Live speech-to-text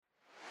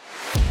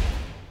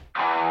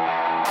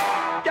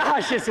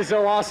gosh, this is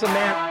so awesome,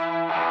 man.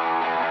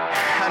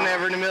 I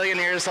never in a million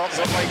years thought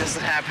something like this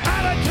would happen.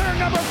 Out of turn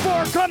number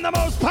 4 come the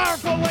most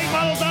powerful late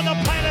models on the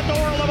planet, the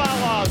World of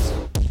Outlaws.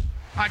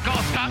 I call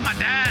Scott my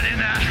dad,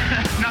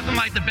 and nothing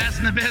like the best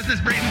in the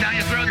business breathing down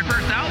your throat your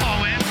first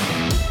outlaw win.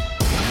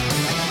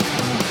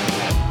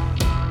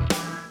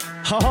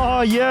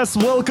 Ah, yes,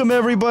 welcome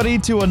everybody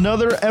to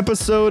another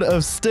episode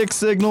of Stick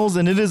Signals,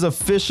 and it is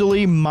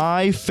officially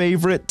my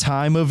favorite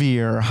time of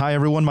year. Hi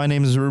everyone, my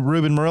name is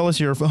Ruben Morales,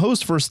 your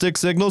host for Stick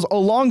Signals,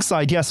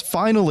 alongside, yes,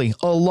 finally,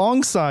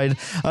 alongside,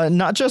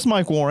 not just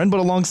Mike Warren, but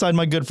alongside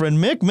my good friend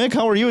Mick. Mick,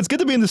 how are you? It's good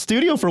to be in the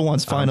studio for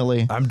once,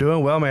 finally. I'm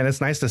doing well, man.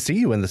 It's nice to see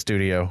you in the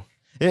studio.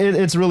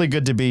 It's really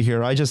good to be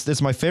here. It's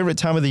my favorite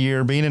time of the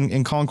year, being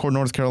in Concord,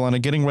 North Carolina,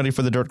 getting ready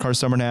for the Dirt Car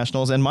Summer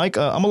Nationals. And Mike,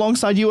 I'm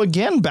alongside you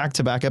again,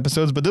 back-to-back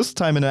episodes, but this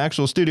time in an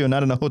actual studio,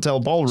 not in a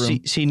hotel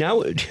ballroom. See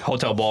now,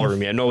 hotel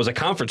ballroom. Yeah, no, it was a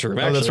conference room.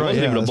 Actually, that's right. It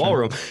wasn't Yeah, even a that's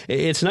ballroom. Right.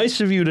 It's nice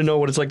of you to know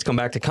what it's like to come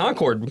back to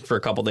Concord for a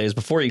couple days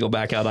before you go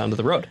back out onto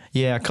the road.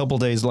 Yeah, a couple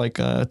days, like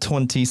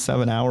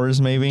 27 hours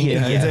maybe.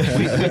 Yeah.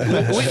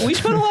 we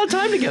spent a lot of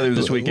time together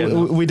this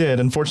weekend. We did.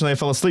 Unfortunately, I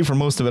fell asleep for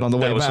most of it on the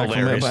way back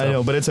from it. I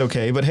know, but it's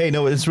okay. But hey,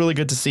 no, it's really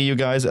good to see you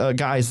guys.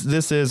 Guys,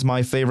 this is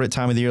my favorite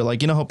time of the year.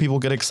 Like, you know how people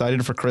get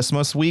excited for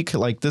Christmas week?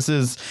 Like, this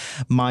is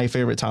my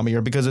favorite time of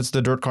year because it's the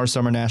Dirt Car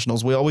Summer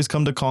Nationals. We always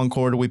come to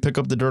Concord. We pick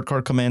up the Dirt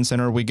Car Command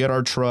Center. We get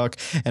our truck,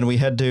 and we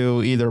head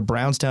to either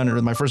Brownstown,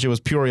 or my first year was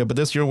Peoria, but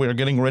this year we are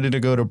getting ready to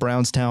go to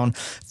Brownstown.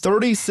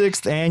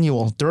 36th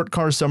annual Dirt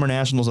Car Summer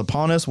Nationals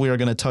upon us. We are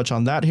going to touch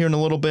on that here in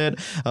a little bit.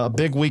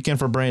 Big weekend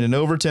for Brandon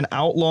Overton.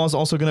 Outlaws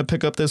also going to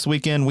pick up this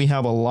weekend. We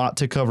have a lot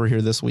to cover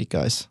here this week,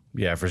 guys.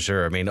 Yeah, for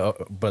sure. I mean,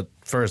 but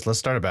first, let's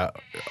start about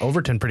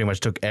Overton pretty much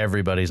took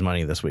everybody's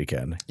money this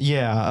weekend.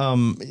 Yeah,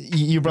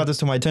 you brought this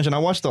to my attention. I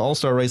watched the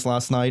All-Star race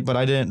last night, but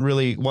I didn't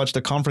really watch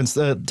the conference.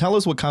 Tell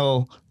us what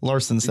Kyle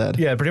Larson said.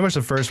 Yeah, pretty much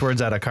the first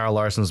words out of Kyle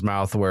Larson's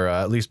mouth were,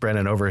 at least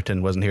Brandon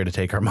Overton wasn't here to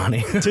take our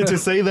money. to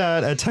say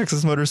that at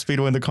Texas Motor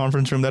Speedway in the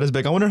conference room, that is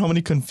big. I wonder how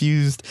many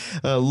confused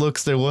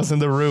looks there was in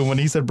the room when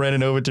he said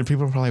Brandon Overton.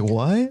 People were like,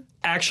 what?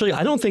 Actually,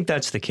 I don't think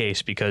that's the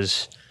case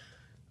because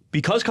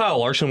Kyle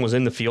Larson was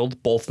in the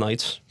field both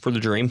nights for the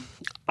Dream.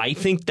 I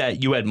think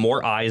that you had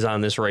more eyes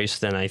on this race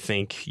than I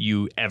think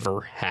you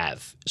ever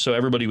have. So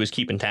everybody was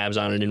keeping tabs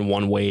on it in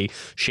one way,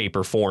 shape,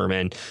 or form.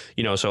 And,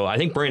 so I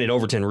think Brandon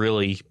Overton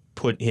really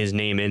put his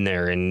name in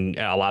there, and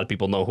a lot of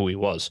people know who he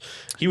was.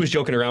 He was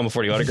joking around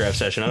before the autograph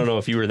session. I don't know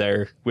if you were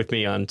there with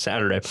me on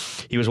Saturday.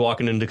 He was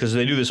walking in because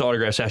they do this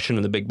autograph session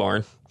in the big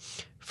barn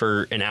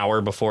for an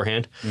hour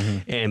beforehand.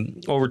 Mm-hmm.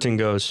 And Overton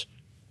goes,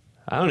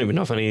 I don't even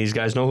know if any of these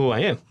guys know who I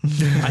am.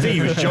 I think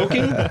he was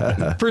joking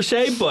per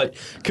se, but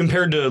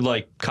compared to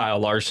like Kyle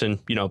Larson,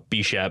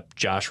 B-Shep,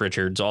 Josh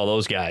Richards, all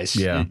those guys,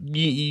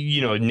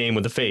 name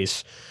with a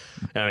face.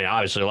 I mean,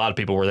 obviously, a lot of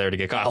people were there to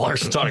get Kyle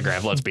Larson's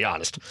autograph. Let's be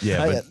honest.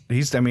 Yeah, but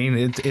it's.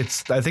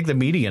 I think the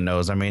media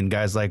knows. I mean,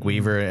 guys like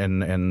Weaver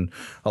and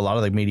a lot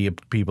of the media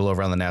people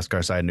over on the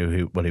NASCAR side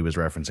knew what he was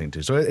referencing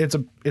to. So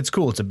it's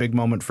cool. It's a big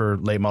moment for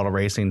late model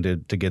racing to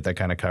get that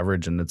kind of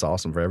coverage, and it's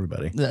awesome for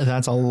everybody.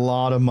 That's a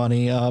lot of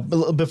money.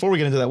 Before we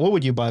get into that, what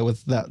would you buy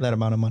with that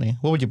amount of money?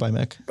 What would you buy,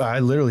 Mick? I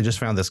literally just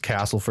found this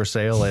castle for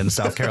sale in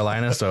South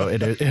Carolina, so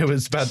it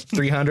was about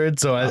 $300.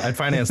 So I'd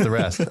finance the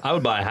rest. I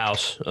would buy a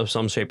house of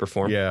some shape or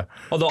form. Yeah.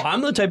 Although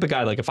I'm the type of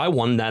guy, like if I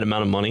won that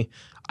amount of money,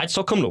 I'd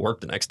still come to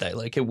work the next day.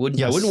 Like I wouldn't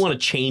want to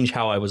change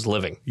how I was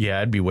living. Yeah,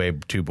 I'd be way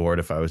too bored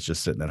if I was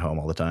just sitting at home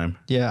all the time.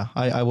 Yeah,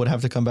 I would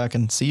have to come back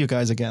and see you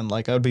guys again.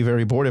 Like I would be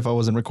very bored if I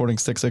wasn't recording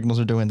Stick Signals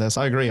or doing this.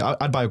 I agree.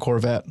 I'd buy a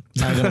Corvette.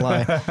 Not gonna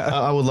lie.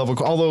 I would love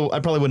a. Although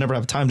I probably would never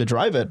have time to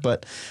drive it,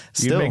 but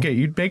still,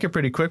 you'd make it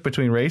pretty quick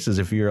between races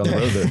if you're on the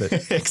road with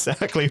it.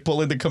 Exactly,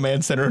 pulling the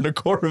command center in a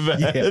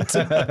Corvette.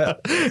 Yeah.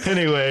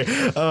 Anyway,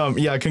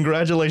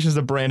 congratulations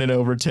to Brandon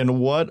Overton.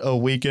 What a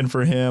weekend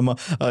for him.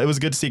 It was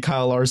good to see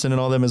Kyle Larson and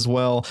all them as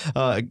well.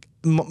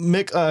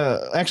 Mike,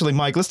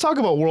 let's talk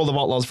about World of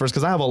Outlaws first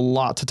because I have a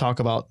lot to talk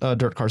about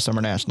Dirt Car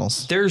Summer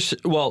Nationals.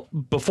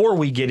 Before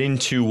we get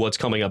into what's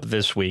coming up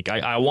this week,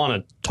 I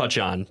want to touch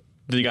on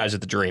the guys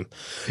at the Dream.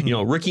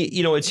 Ricky,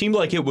 it seemed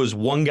like it was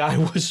one guy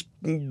was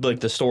like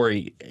the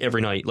story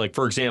every night. Like,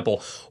 for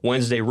example,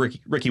 Wednesday,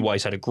 Ricky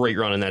Weiss had a great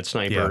run in that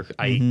Sniper. Yeah.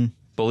 I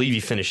believe he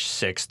finished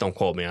sixth. Don't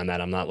quote me on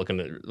that. I'm not looking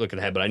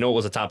ahead, but I know it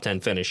was a top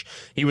 10 finish.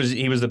 He was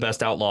the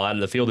best outlaw out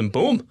of the field, and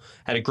boom,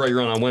 had a great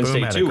run on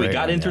Wednesday too. He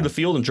got in through the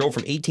field and drove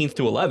from 18th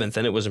to 11th,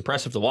 and it was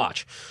impressive to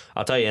watch.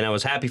 I'll tell you, and I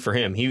was happy for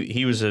him.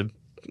 He was a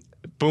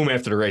boom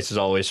after the race is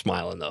always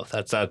smiling though.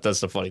 That's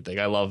the funny thing.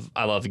 I love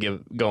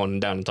going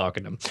down and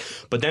talking to him.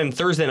 But then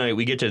Thursday night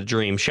we get to the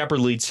Dream.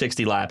 Shepard leads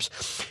 60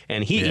 laps,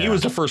 and he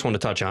was the first one to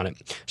touch on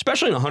it,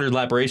 especially in a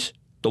 100-lap race.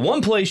 The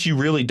one place you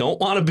really don't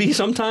want to be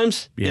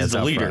sometimes is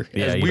the leader,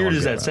 as weird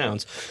as that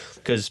sounds,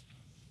 because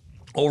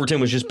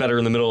Overton was just better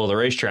in the middle of the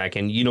racetrack,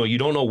 and you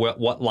don't know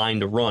what line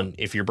to run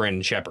if you're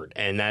Brandon Shepard,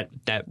 and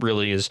that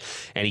really is.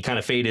 And he kind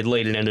of faded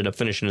late and ended up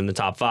finishing in the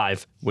top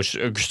 5, which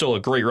is still a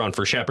great run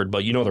for Shepard.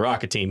 But the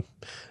Rocket team,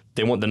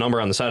 they want the number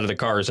on the side of the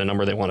car is a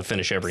number they want to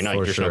finish every night.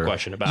 There's no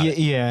question about it.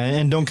 Yeah,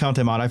 and don't count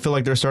them out. I feel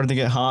like they're starting to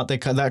get hot.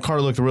 That car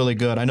looked really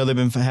good. I know they've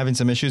been having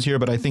some issues here,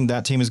 but I think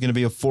that team is going to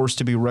be a force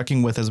to be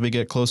reckoning with as we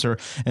get closer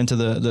into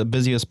the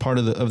busiest part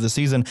of the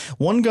season.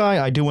 One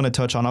guy I do want to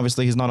touch on,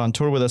 obviously he's not on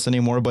tour with us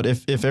anymore, but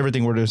if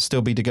everything were to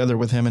still be together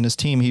with him and his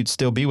team, he'd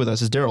still be with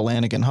us, is Darrell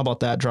Lanigan. How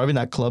about that? Driving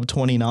that Club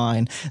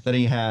 29 that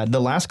he had,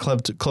 the last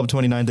Club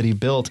 29 that he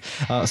built,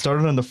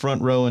 started on the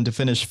front row and to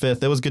finish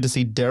 5th. It was good to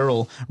see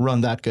Darrell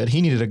run that good.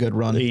 He needed a good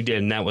run. He did,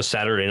 and that was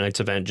Saturday night's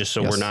event, just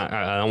so we're not,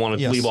 I don't want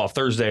to leave off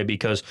Thursday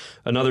because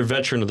another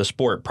veteran of the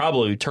sport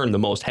probably turned the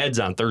most heads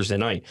on Thursday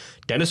night.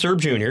 Dennis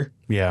Erb Jr.,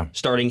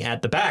 starting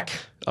at the back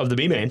of the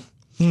B-Main,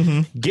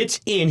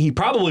 gets in. He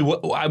probably,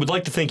 I would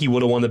like to think he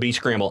would have won the B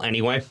Scramble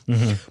anyway,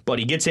 but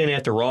he gets in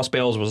after Ross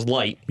Bales was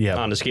light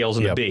on the scales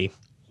in the B.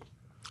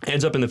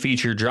 Ends up in the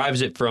feature,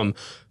 drives it from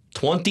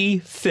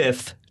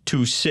 25th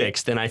to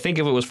 6th, and I think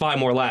if it was 5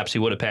 more laps, he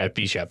would have passed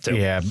Bishop too.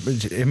 Yeah,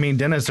 I mean,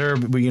 Dennis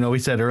Erb, we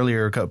said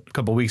earlier a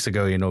couple weeks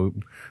ago, we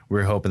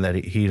were hoping that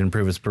he'd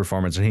improve his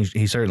performance, and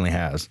he certainly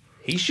has.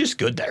 He's just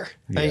good there.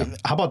 Hey,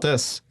 how about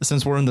this?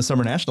 Since we're in the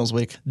Summer Nationals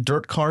week,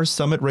 Dirt Cars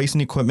Summit Racing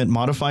Equipment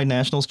Modified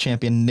Nationals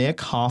champion Nick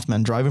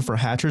Hoffman driving for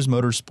Hatchers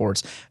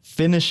Motorsports,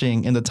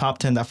 finishing in the top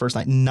 10 that first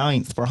night,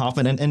 9th for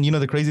Hoffman. And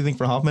the crazy thing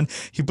for Hoffman,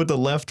 he put the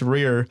left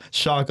rear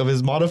shock of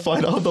his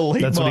modified on the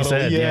late model. That's what he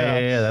said.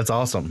 Yeah, that's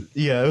awesome.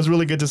 Yeah, it was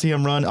really good to see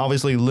him run.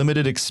 Obviously,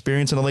 limited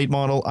experience in a late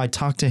model. I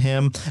talked to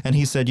him, and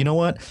he said, you know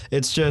what?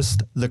 It's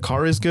just the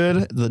car is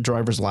good, the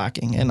driver's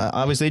lacking. And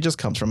obviously, it just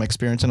comes from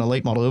experience in a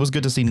late model. It was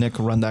good to see Nick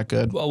run that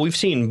good. Well, we've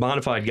seen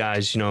modified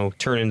guys,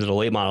 turn into the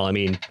late model. I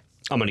mean,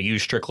 I'm going to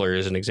use Strickler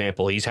as an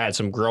example. He's had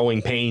some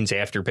growing pains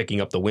after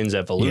picking up the wins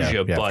at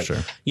Volusia,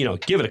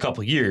 but, give it a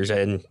couple of years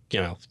and,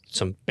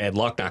 some bad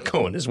luck not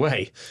going his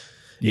way.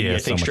 I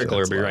think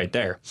Strickler will be right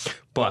there.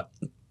 But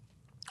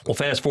we'll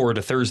fast forward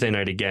to Thursday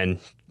night again,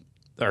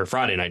 or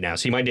Friday night now.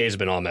 See, my days have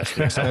been all messed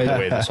up the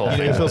way this whole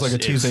thing It feels like a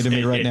Tuesday to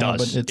me right now.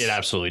 Does. But it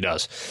absolutely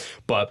does.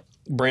 But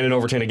Brandon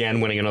Overton again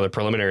winning another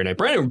preliminary night.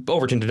 Brandon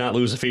Overton did not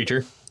lose a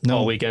feature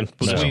all weekend.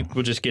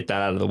 We'll just get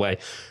that out of the way.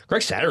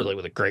 Greg Satterley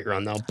with a great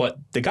run though. But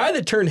the guy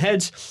that turned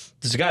heads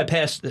is the guy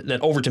that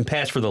Overton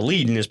passed for the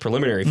lead in his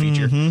preliminary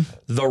feature.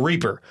 The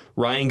Reaper,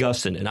 Ryan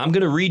Gustin. And I'm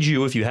going to read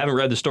you, if you haven't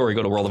read the story,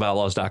 go to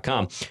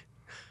worldofoutlaws.com.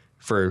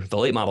 For the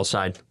late model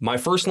side, my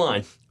first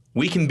line,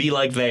 we can be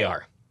like they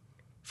are.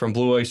 From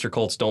Blue Oyster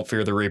Colts, Don't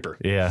Fear the Reaper.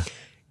 Yeah.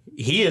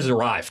 He has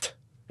arrived.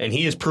 And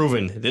he has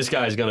proven this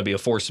guy is going to be a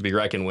force to be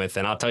reckoned with.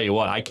 And I'll tell you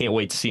what, I can't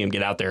wait to see him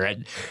get out there.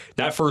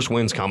 That first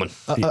win's coming.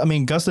 I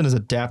mean, Gustin has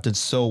adapted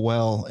so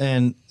well.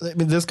 And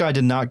this guy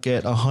did not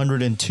get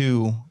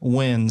 102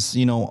 wins,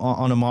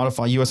 on a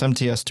modified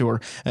USMTS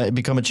tour,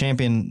 become a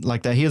champion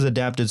like that. He has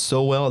adapted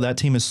so well. That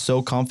team is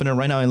so confident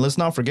right now. And let's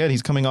not forget,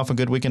 he's coming off a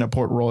good weekend at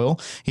Port Royal.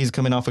 He's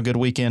coming off a good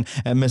weekend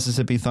at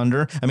Mississippi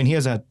Thunder. I mean, he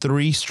has had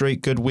 3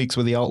 straight good weeks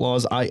with the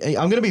Outlaws. I'm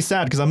going to be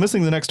sad because I'm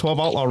missing the next 12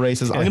 Outlaw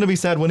races. I'm going to be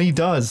sad when he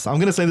does. I'm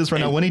going to say this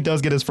right now, when he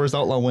does get his first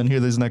Outlaw win here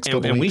these next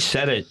couple weeks. And we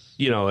said it,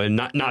 and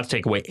not to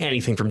take away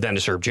anything from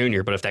Dennis Erb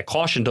Jr., but if that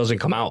caution doesn't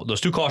come out, those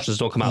 2 cautions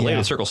don't come out late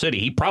at Circle City,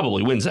 he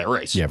probably wins that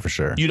race. Yeah, for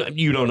sure.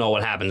 You don't know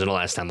what happens in the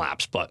last 10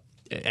 laps,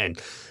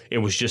 and it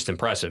was just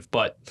impressive.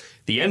 But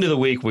the end of the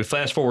week, we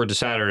fast forward to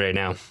Saturday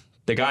now.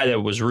 The guy that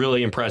was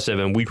really impressive,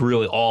 and we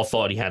really all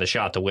thought he had a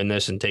shot to win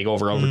this and take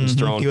over Overton's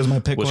throne. He was my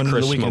pick one of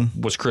the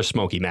weekend. Was Chris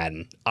Smokey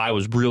Madden. I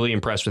was really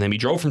impressed with him. He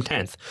drove from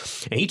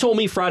 10th, and he told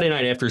me Friday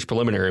night after his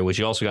preliminary, which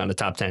he also got in the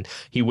top 10,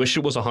 he wished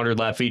it was a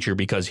 100-lap feature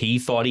because he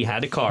thought he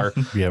had a car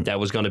that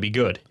was going to be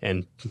good,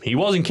 and he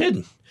wasn't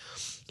kidding.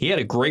 He had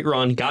a great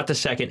run, got to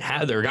second,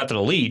 got to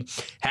the lead,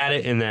 had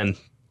it, and then,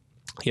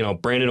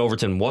 Brandon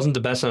Overton wasn't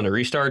the best on the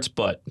restarts,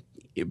 but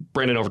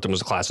Brandon Overton was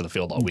the class of the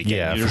field all weekend.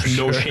 Yeah, there's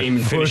no shame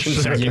in finishing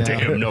second to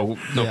him. No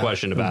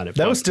question about it.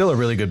 That was still a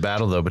really good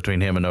battle, though, between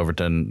him and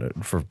Overton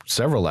for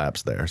several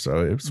laps there.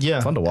 So it was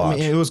fun to watch. I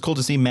mean, it was cool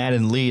to see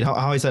Madden lead. How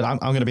I said, I'm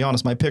going to be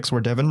honest, my picks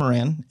were Devin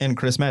Moran and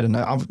Chris Madden.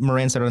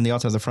 Moran started on the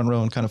outside of the front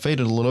row and kind of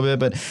faded a little bit,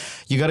 but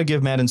you got to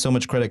give Madden so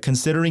much credit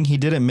considering he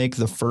didn't make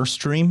the first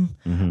stream.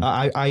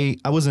 I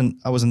was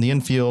in the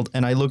infield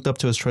and I looked up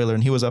to his trailer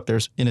and he was up there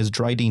in his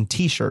Dryden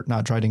t-shirt,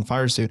 not Dryden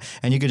fire suit,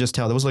 and you could just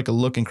tell there was like a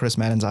look in Chris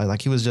Madden's eye,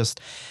 like he was just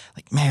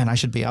like, man, I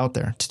should be out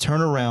there. To turn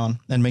around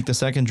and make the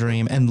second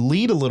dream and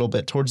lead a little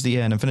bit towards the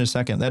end and finish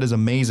second, that is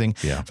amazing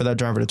for that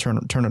driver to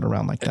turn it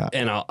around like that.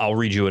 And I'll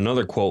read you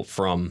another quote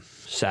from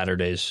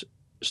Saturday's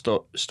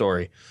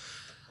story.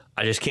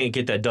 I just can't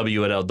get that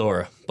W at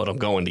Eldora, but I'm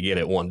going to get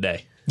it one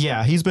day.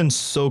 Yeah, he's been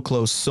so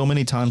close so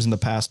many times in the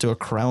past to a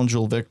crown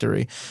jewel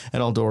victory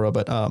at Eldora.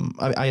 But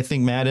I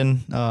think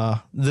Madden,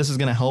 this is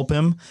going to help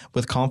him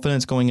with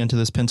confidence going into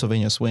this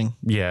Pennsylvania swing.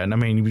 Yeah, and I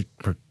mean, you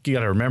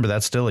got to remember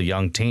that's still a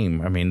young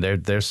team. I mean,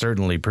 they're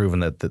certainly proven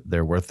that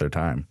they're worth their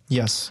time.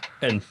 Yes.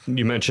 And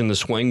you mentioned the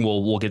swing.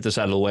 We'll get this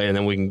out of the way, and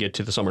then we can get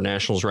to the Summer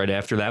Nationals right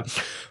after that.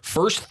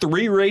 First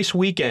 3-race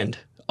weekend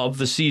of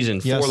the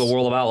season for the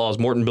World of Outlaws,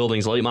 Morton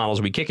Buildings Late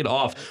Models. We kick it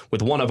off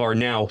with one of our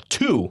now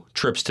 2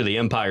 trips to the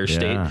Empire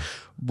State.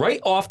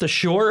 right off the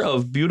shore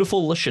of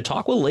beautiful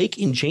Chautauqua Lake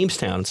in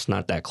Jamestown. It's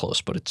not that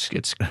close, but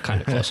it's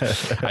kind of close.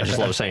 I just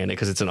love saying it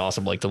because it's an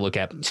awesome lake to look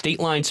at. State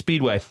Line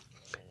Speedway,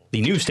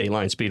 the new State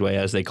Line Speedway,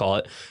 as they call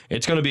it.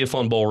 It's going to be a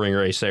fun bull ring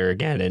race there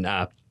again,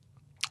 and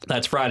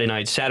that's Friday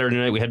night. Saturday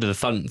night, we head to the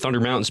Thunder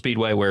Mountain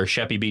Speedway where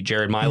Sheppy beat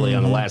Jared Miley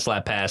on the last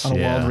lap pass on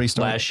a wild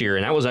restart last year.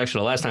 And that was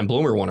actually the last time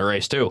Bloomer won a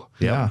race, too.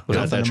 Yeah. Was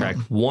at that track.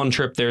 One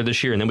trip there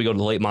this year, and then we go to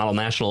the Late Model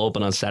National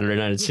Open on Saturday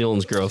night at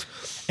Selinsgrove.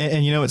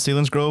 And you know, at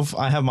Selinsgrove,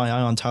 I have my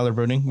eye on Tyler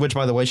Bruning, which,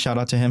 by the way, shout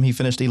out to him. He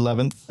finished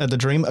 11th at the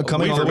Dream,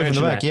 coming all the way from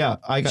the back. That. Yeah.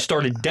 I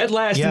started dead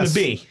last in the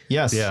B.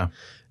 Yes. Yeah.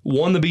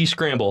 Won the B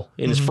scramble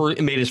in his first,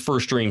 made his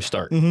first Dream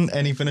start,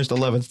 and he finished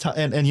 11th.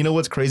 And you know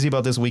what's crazy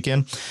about this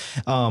weekend?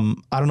 I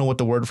don't know what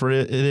the word for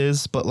it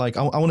is, but like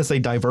I want to say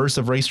diverse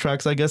of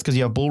racetracks, I guess, because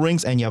you have bull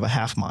rings and you have a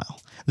half mile.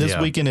 This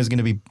weekend is going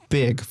to be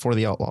big for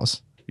the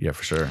Outlaws. Yeah,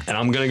 for sure. And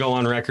I'm going to go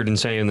on record and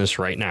saying this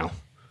right now.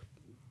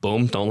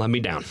 Boom, don't let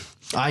me down.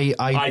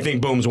 I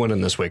think Boom's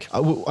winning this week.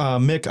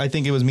 Mick, I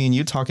think it was me and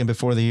you talking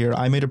before the year.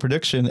 I made a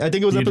prediction. I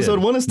think it was episode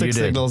 1 of Stick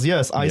Signals.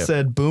 Yes, I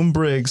said Boom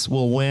Briggs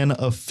will win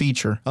a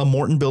feature, a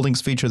Morton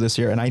Buildings feature this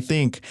year. And I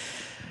think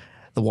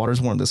the water's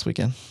warm this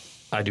weekend.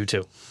 I do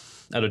too.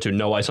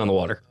 No ice on the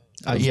water.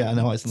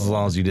 As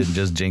long as you didn't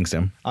just jinx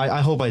him. I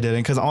hope I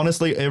didn't, because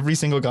honestly, every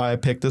single guy I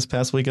picked this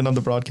past weekend on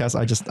the broadcast,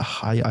 I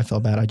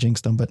felt bad. I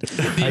jinxed them, but it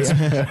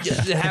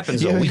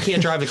happens though. We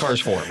can't drive the cars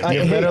for him.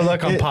 You have better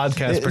luck on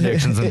podcast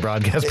predictions than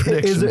broadcast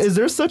predictions. Is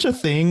there such a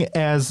thing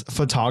as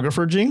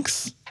photographer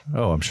jinx?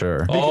 Oh, I'm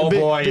sure. Oh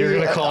boy, you're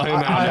gonna call him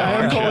out.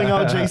 I am calling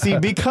out JC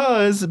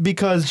because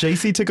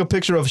JC took a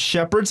picture of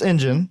Shepard's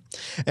engine,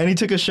 and he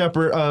took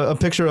a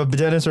picture of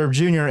Dennis Erb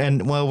Jr.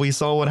 And well, we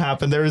saw what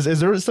happened. Is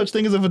there such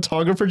thing as a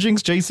photographer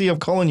jinx? JC, I'm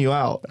calling you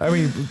out. I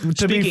mean,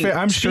 to be fair,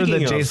 I'm sure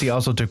that JC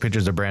also took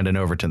pictures of Brandon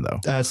Overton, though.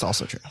 That's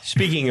also true.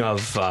 Speaking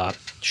of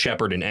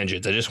Shepard and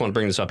engines, I just want to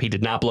bring this up. He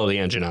did not blow the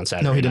engine on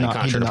Saturday. No, he did night, not.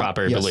 Contrary to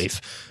popular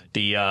belief.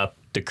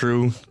 The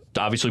crew.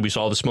 Obviously, we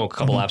saw the smoke a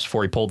couple laps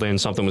before he pulled in.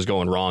 Something was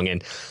going wrong,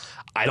 and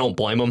I don't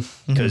blame him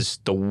because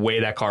the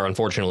way that car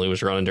unfortunately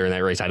was running during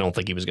that race, I don't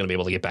think he was going to be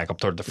able to get back up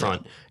toward the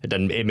front.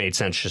 It made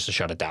sense just to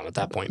shut it down at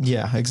that point.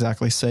 Yeah,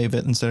 exactly. Save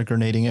it instead of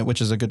grenading it,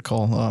 which is a good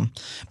call.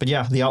 But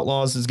yeah, the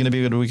Outlaws is going to be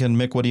a good weekend.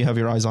 Mick, what do you have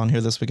your eyes on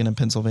here this weekend in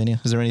Pennsylvania?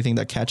 Is there anything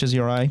that catches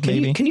your eye?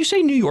 Can you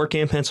say New York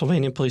and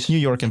Pennsylvania, please? New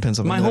York and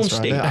Pennsylvania. My home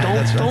state.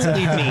 Right. Don't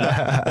leave me.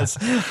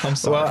 I'm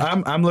sorry.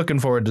 Well, I'm looking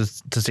forward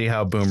to see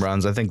how Boom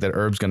runs. I think that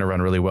Erb's going to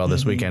run really well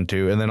this weekend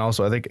too. And then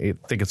also I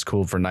think it's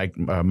cool for Mike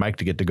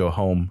to get to go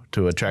home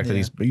to a track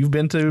that you've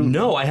been to.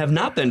 No, I have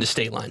not been to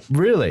State Line.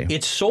 Really?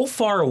 It's so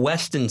far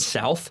west and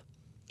south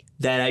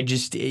that it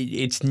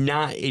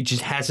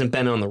just hasn't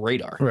been on the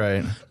radar.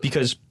 Right.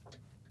 Because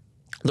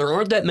there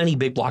aren't that many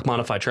big block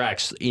modified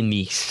tracks in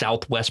the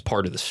southwest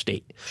part of the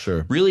state.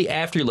 Sure. Really,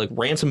 after like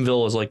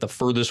Ransomville is like the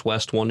furthest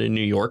west one in New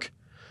York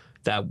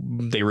that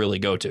they really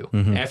go to.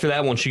 After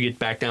that, once you get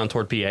back down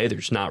toward PA,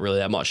 there's not really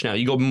that much. Now,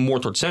 you go more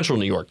toward central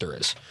New York, there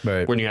is.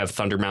 Right. When you have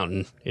Thunder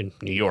Mountain in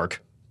New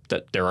York.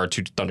 That there are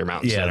two Thunder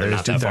Mountains that are there's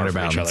not two that far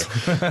Thunder from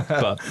each other.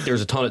 But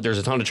there's a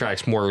ton of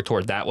tracks more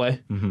toward that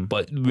way.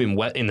 But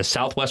in the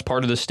southwest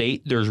part of the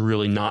state, there's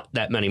really not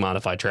that many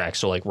modified tracks.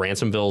 So like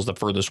Ransomville is the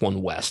furthest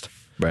one west.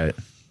 Right.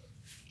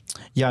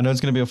 Yeah, I know it's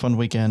going to be a fun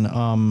weekend.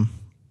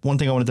 One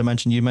thing I wanted to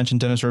mention, you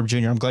mentioned Dennis Erb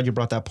Jr. I'm glad you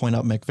brought that point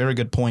up, Mick. Very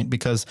good point,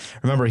 because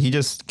remember, he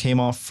just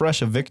came off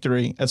fresh a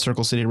victory at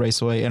Circle City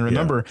Raceway. And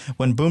remember,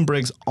 when Boom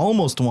Briggs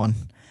almost won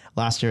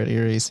last year at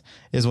Erie's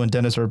is when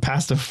Dennis Erb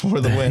passed him for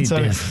the win. So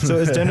is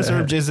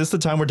this the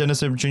time where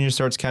Dennis Erb Jr.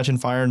 starts catching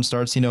fire and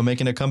starts,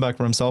 making a comeback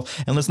for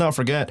himself? And let's not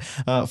forget,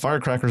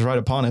 Firecrackers right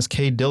upon us.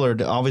 Cade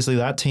Dillard, obviously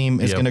that team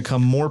is going to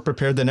come more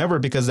prepared than ever,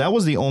 because that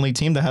was the only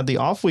team that had the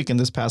off weekend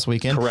this past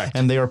weekend. Correct.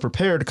 And they are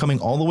prepared, coming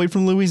all the way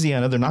from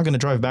Louisiana. They're not going to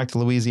drive back to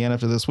Louisiana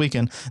after this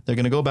weekend. They're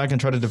going to go back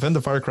and try to defend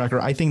the Firecracker.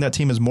 I think that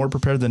team is more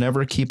prepared than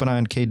ever. Keep an eye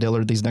on Cade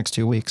Dillard these next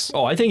 2 weeks.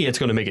 Oh, I think it's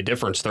going to make a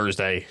difference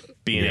Thursday,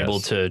 being able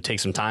to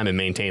take some time and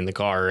maintain the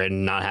car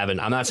and not having.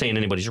 I'm not saying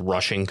anybody's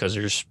rushing, because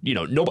there's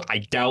I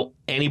doubt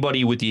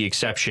anybody with the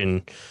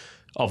exception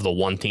of the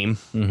one team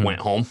went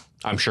home.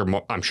 I'm sure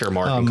Mark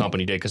and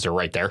company did, because they're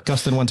right there.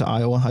 Gustin went to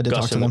Iowa. I did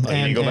talk to them.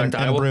 And go back to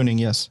Iowa? Bruning,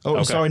 yes. Oh,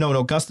 okay. Sorry, no.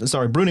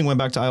 Bruning went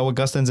back to Iowa.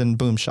 Gustin's in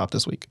Boom shop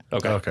this week.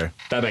 Okay.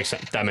 That makes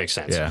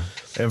sense. Yeah.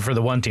 And for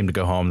the one team to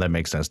go home, that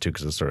makes sense too,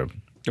 because it's sort of.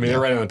 I mean, they're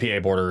right on the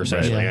PA border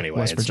essentially anyway.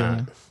 West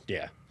Virginia.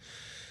 Yeah.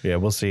 Yeah,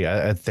 we'll see.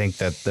 I think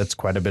that's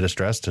quite a bit of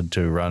stress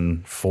to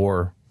run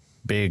 4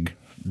 big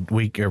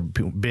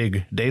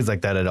big days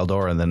like that at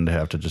Eldora, and then to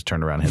have to just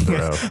turn around and hit the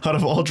road. Out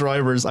of all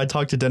drivers, I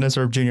talked to Dennis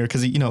Erb Jr.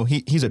 because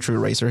he's a true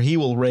racer. He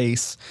will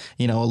race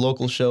a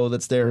local show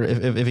that's there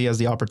if he has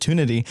the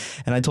opportunity.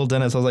 And I told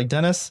Dennis, I was like,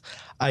 Dennis,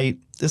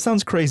 this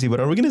sounds crazy, but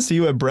are we going to see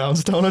you at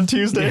Brownstown on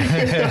Tuesday?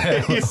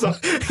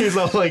 he's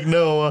all like,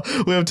 no,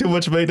 we have too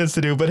much maintenance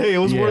to do. But hey, it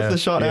was worth the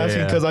shot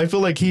asking, because I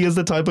feel like he is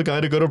the type of guy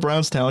to go to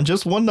Brownstown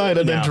just one night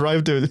and then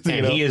drive to.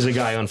 And he is a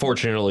guy,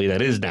 unfortunately,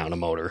 that is down a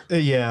motor.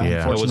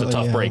 Yeah. It was a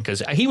tough break,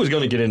 because he was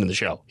going to get into the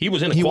show. He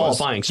was in a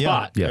qualifying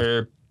spot.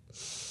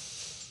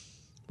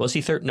 Was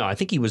he third? No, I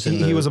think he was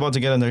He was about to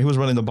get in there. He was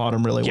running the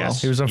bottom really well.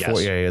 He was on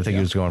fourth. Yeah, I think he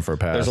was going for a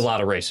pass. There's a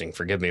lot of racing.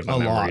 Forgive me if my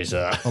memories.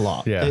 A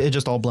lot. Yeah. It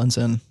just all blends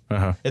in.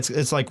 Uh-huh.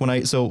 It's like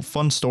so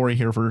fun story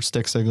here for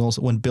Stick Signals.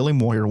 When Billy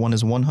Moyer won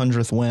his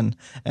 100th win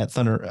at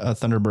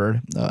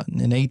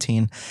Thunderbird in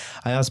 18,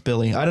 I asked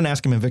Billy. I didn't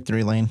ask him in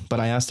victory lane, but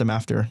I asked him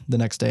after the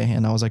next day,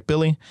 and I was like,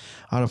 Billy,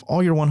 out of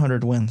all your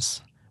 100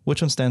 wins,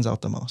 which one stands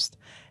out the most?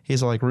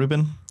 He's like,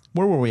 Ruben,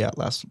 where were we at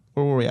last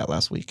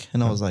week?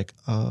 And I was like,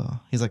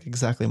 he's like,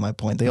 exactly my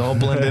point. They all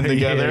blend in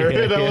together.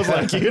 And I was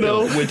like,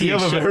 you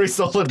have a very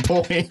solid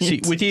point.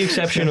 See, with the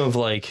exception of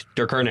like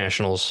Dirt Car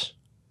Nationals,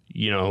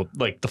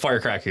 like the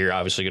Firecracker, you're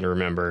obviously going to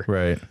remember.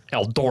 Right.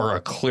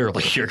 Eldora,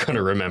 clearly you're going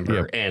to remember.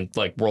 Yep. And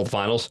like World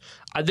Finals,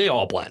 they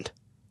all blend.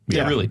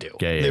 They really do.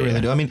 They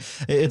really do. I mean,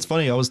 it's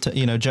funny. I was,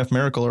 Jeff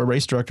Miracle, our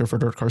race director for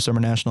Dirt Car Summer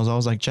Nationals. I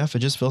was like, Jeff, it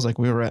just feels like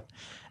we were at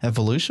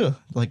Volusia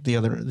like the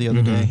other day.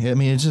 I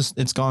mean,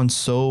 it's gone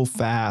so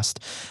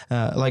fast.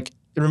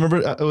 Remember,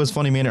 it was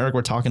funny. Me and Eric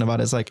were talking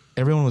about it. It's like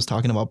everyone was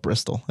talking about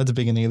Bristol at the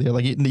beginning of the year.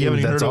 Like you haven't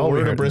even heard a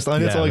word of Bristol.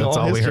 And it's like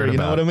all history. You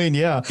know what I mean?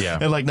 Yeah.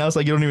 And like now it's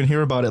like you don't even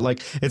hear about it.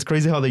 Like it's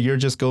crazy how the year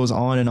just goes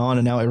on,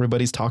 and now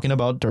everybody's talking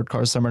about Dirt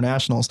Car Summer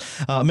Nationals.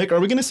 Mick, are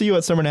we going to see you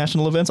at Summer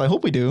National events? I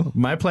hope we do.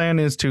 My plan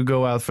is to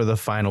go out for the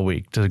final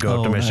week to go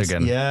up to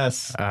Michigan.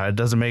 Yes. I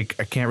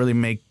can't really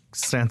make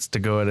sense to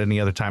go at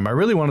any other time. I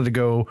really wanted to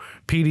go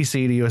PDC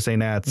to USA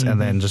Nats and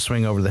then just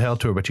swing over the Hell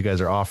Tour, but you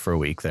guys are off for a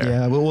week there.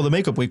 Yeah, well, the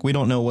makeup week, we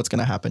don't know what's going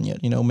to happen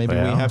yet. Maybe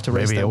we have to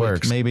race that week.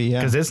 Works. Maybe,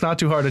 yeah. Because it's not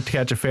too hard to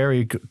catch a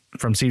ferry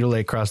from Cedar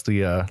Lake across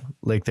the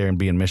lake there and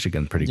be in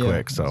Michigan pretty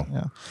quick. So,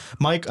 yeah.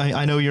 Mike,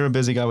 I know you're a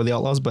busy guy with the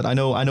Outlaws, but I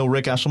know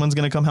Rick Ashelman's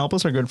going to come help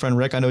us. Our good friend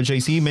Rick. I know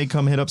JC may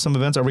come hit up some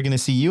events. Are we going to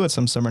see you at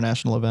some Summer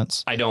National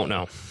events? I don't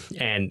know,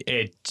 and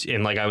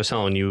like I was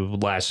telling you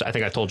last, I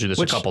think I told you this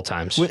a couple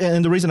times.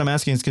 And the reason I'm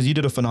asking is because you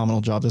did a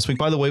phenomenal job this week.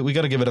 By the way, we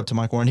got to give it up to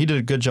Mike Warren. He did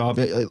a good job.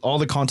 All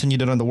the content you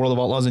did on the World of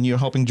Outlaws, and you're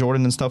helping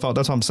Jordan and stuff out.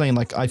 That's what I'm saying.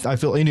 Like I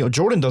feel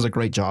Jordan does a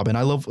great job, and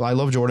I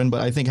love Jordan, but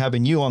I think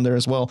having you on there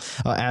as well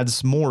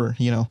adds more.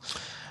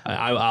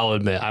 I'll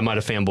admit, I might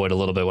have fanboyed a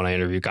little bit when I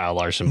interviewed Kyle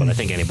Larson, but I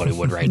think anybody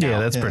would right now. Yeah,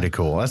 that's pretty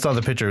cool. I saw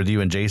the picture with you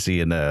and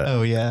JC, and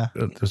oh yeah,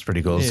 it was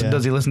pretty cool. Yeah. So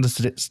does he listen to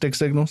Stick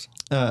Signals?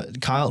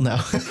 Kyle,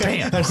 no.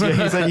 Damn.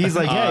 he's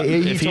like, yeah.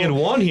 If he had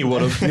won, he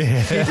would have.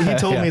 He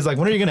told me, he's like,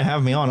 when are you going to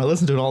have me on? I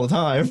listen to it all the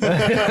time.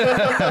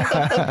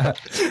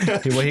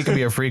 Well, he could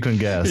be a frequent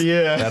guest.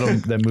 Yeah,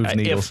 that moves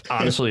needles.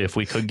 Honestly, if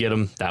we could get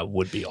him, that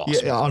would be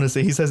awesome. Yeah,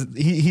 honestly, he says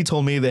he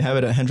told me they have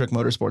it at Hendrick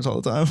Motorsports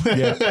all the time.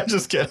 Yeah,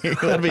 just kidding.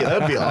 That'd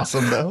be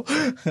awesome though.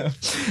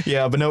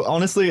 Yeah, but no,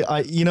 honestly,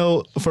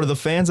 for the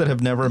fans that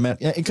have never met,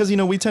 because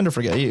we tend to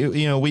forget.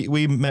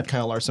 We met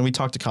Kyle Larson, we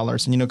talked to Kyle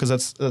Larson, because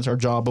that's our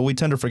job, but we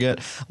tend to forget.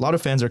 A lot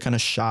of fans are kind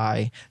of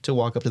shy to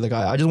walk up to the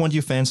guy. I just want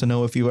you fans to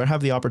know, if you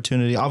have the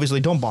opportunity, obviously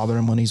don't bother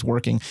him when he's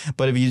working,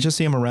 but if you just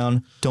see him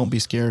around, don't be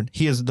scared.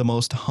 He is the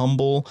most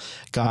humble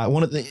guy.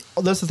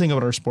 That's the thing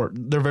about our sport.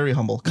 They're very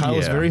humble. Kyle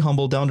is very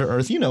humble, down to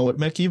earth. You know it,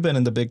 Mick. You've been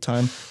in the big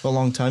time a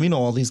long time. You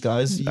know all these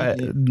guys.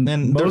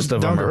 And most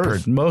of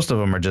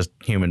them are just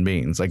human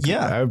beings. Like,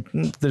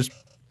 there's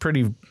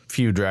pretty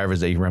few drivers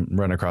that you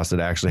run across that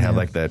actually have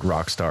like that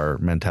rock star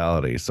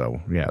mentality. So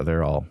yeah,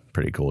 they're all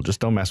pretty cool. Just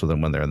don't mess with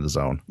them when they're in the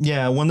zone.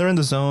 Yeah, when they're in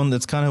the zone,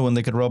 that's kind of when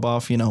they could rub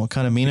off, kind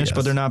of meanish,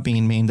 but they're not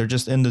being mean. They're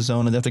just in the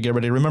zone, and they have to get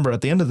ready. Remember,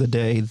 at the end of the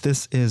day,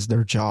 this is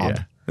their job.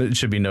 Yeah. It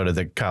should be noted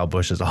that Kyle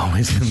Busch is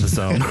always in the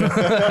zone.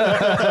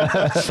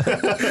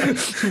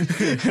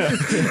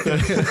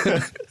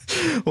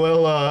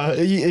 Well,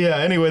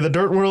 anyway, the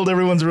dirt world,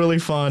 everyone's really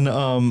fun.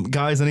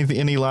 Guys,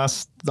 any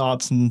last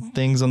thoughts and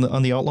things on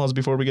the Outlaws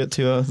before we get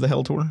to the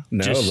Hell Tour?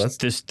 No,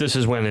 this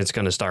is when it's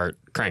going to start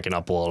cranking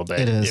up a little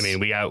bit. It is. I mean,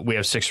 we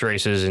have 6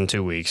 races in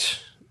 2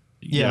 weeks.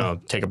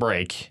 Take a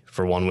break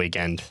for 1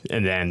 weekend,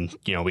 and then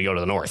we go to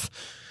the north.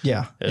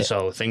 Yeah.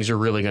 So things are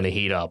really going to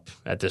heat up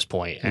at this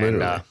point. And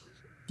literally.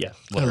 Yeah,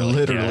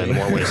 in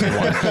more ways than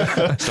one.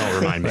 Don't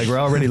remind me. Like, we're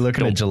already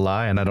looking at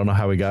July, and I don't know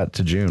how we got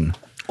to June.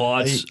 Well,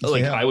 it's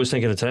I was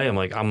thinking it today. I'm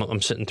like, I'm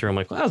sitting through. I'm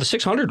like, wow, the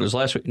 600 was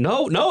last week.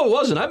 No, it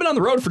wasn't. I've been on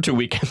the road for 2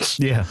 weekends.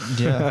 Yeah.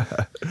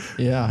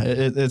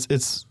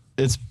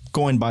 It's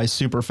going by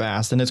super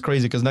fast, and it's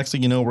crazy because next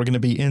thing you know, we're going to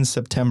be in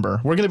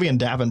September. We're going to be in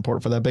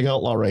Davenport for that big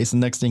outlaw race,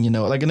 and next thing you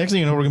know, we're going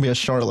to be at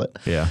Charlotte.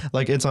 Yeah,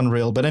 like it's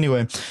unreal. But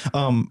anyway,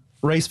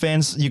 race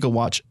fans, you can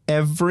watch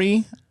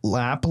every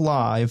lap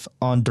live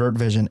on Dirt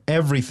Vision.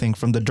 Everything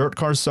from the Dirt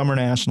Car Summer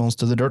Nationals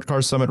to the Dirt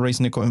Car Summit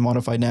Racing Equipment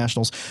Modified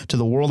Nationals to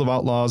the World of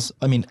Outlaws.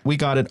 I mean, we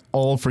got it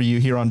all for you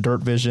here on Dirt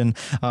Vision.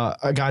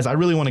 Guys, I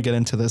really want to get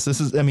into this.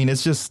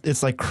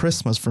 It's like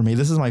Christmas for me.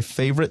 This is my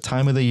favorite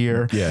time of the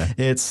year. Yeah.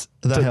 It's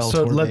the Hell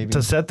Tour, baby.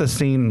 To set the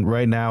scene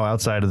right now,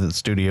 outside of the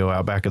studio,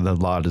 out back of the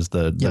lot is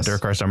the Dirt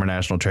Car Summer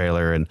National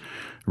trailer, and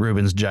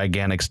Ruben's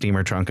gigantic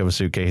steamer trunk of a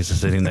suitcase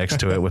is sitting next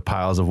to it with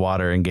piles of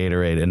water and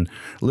Gatorade. And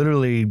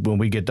literally, when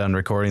we get done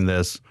recording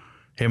this,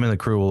 him and the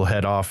crew will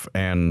head off,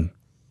 and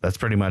that's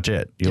pretty much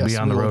it. You'll be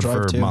on the road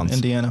for months.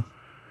 Indiana.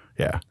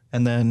 Yeah.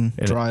 And then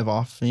drive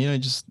off.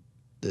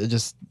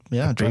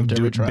 drive to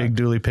every track. Big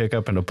dually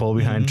pickup and a pull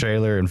behind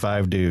trailer and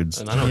 5 dudes.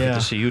 And I don't get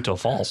to see you till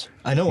falls.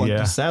 I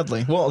know,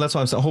 sadly. Well, that's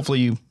why I'm saying.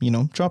 Hopefully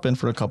you drop in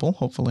for a couple.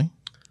 Hopefully.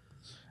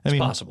 It's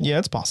possible. Yeah,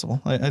 it's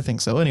possible. I think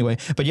so. Anyway,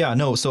 but yeah,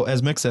 no. So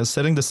as Mick says,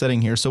 setting the setting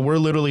here. So we're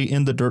literally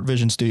in the Dirt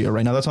Vision studio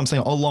right now. That's what I'm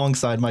saying.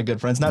 Alongside my good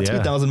friends, not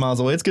 2,000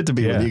 miles away. It's good to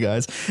be with you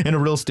guys in a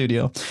real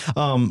studio.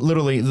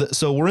 Literally.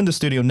 So we're in the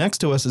studio. Next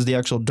to us is the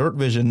actual Dirt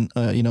Vision,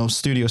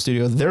 studio.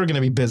 They're going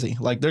to be busy.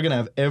 Like they're going to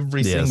have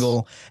every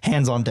single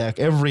hands on deck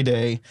every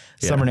day.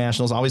 Summer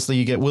Nationals. Obviously,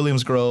 you get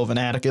Williams Grove and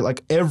Attica.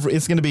 Like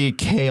it's going to be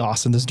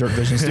chaos in this Dirt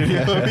Vision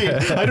studio.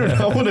 I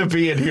don't want to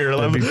be in here.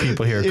 There'll be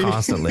people here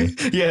constantly.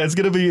 Yeah, it's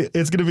going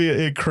to be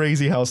a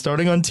crazy house.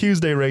 Starting on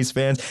Tuesday, race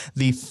fans,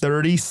 the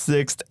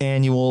 36th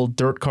annual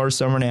Dirt Car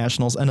Summer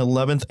Nationals and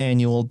 11th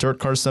annual Dirt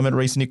Car Summit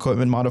Racing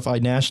Equipment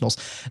Modified Nationals.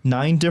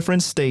 9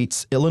 different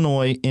states: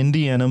 Illinois,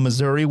 Indiana,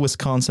 Missouri,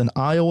 Wisconsin,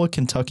 Iowa,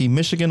 Kentucky,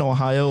 Michigan,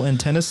 Ohio, and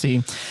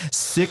Tennessee.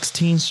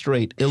 16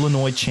 straight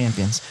Illinois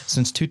champions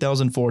since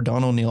 2004.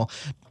 Don O'Neill.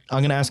 I'm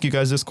going to ask you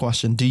guys this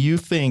question. Do you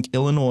think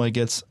Illinois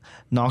gets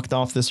knocked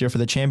off this year for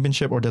the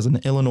championship, or does an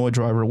Illinois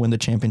driver win the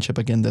championship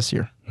again this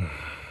year?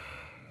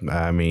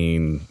 I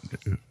mean,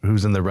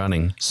 who's in the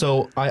running?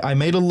 So I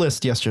made a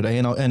list yesterday,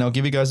 and I'll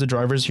give you guys the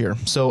drivers here.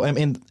 So I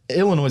mean,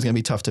 Illinois is going to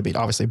be tough to beat.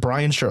 Obviously,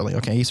 Brian Shirley.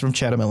 Okay, he's from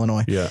Chatham,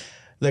 Illinois. Yeah.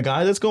 The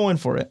guy that's going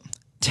for it,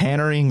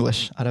 Tanner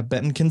English out of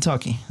Benton,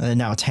 Kentucky. And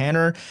now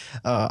Tanner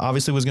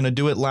obviously was going to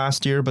do it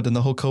last year, but then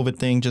the whole COVID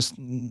thing just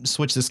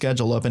switched the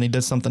schedule up and he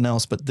did something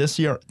else. But this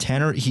year,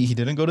 Tanner, he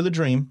didn't go to the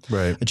Dream.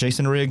 Right.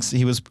 Jason Riggs,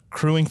 he was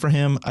crewing for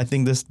him. I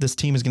think this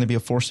team is going to be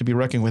a force to be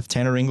reckoned with.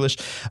 Tanner English,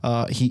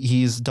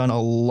 he's done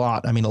a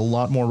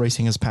lot more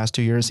racing his past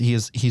 2 years.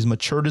 He's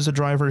matured as a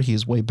driver.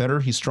 He's way better.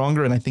 He's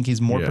stronger, and I think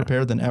he's more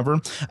prepared than ever.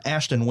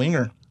 Ashton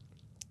Winger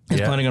is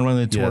planning on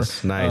running the tour.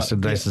 Yes, nice.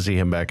 Nice to see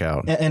him back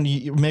out. And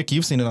Mick,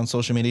 you've seen it on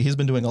social media. He's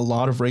been doing a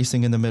lot of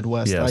racing in the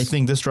Midwest. Yes. I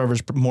think this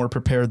driver's more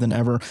prepared than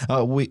ever.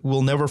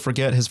 We'll never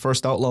forget his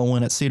first outlaw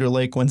win at Cedar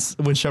Lake when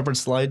Shepard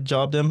slide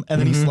jobbed him,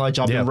 and then he slide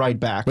jobbed him right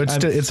back.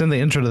 But it's in the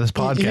intro to this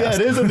podcast. Yeah, it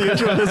is in the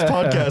intro to this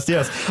podcast,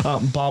 yes.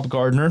 Bob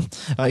Gardner,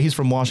 he's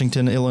from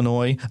Washington,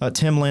 Illinois.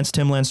 Tim Lance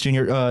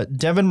Jr.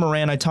 Devin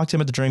Moran, I talked to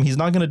him at the Dream. He's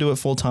not going to do it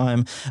full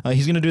time.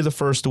 He's going to do the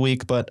first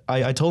week, but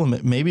I told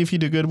him, maybe if you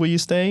do good, will you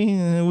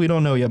stay? We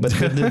don't know yet, but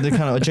the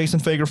kind of Jason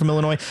Fager from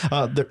Illinois.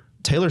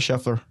 Taylor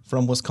Scheffler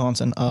from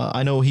Wisconsin.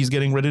 I know he's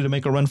getting ready to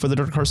make a run for the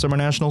Dirt Car Summer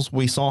Nationals.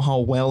 We saw how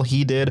well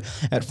he did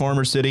at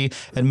Farmer City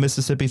and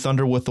Mississippi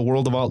Thunder with the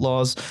World of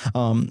Outlaws.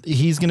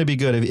 He's going to be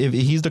good. If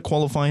he's the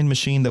qualifying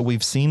machine that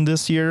we've seen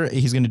this year,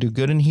 he's going to do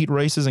good in heat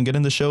races and get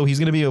in the show. He's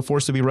going to be a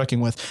force to be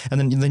reckoned with. And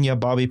then you have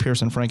Bobby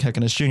Pearson, Frank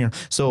Heckenus Jr.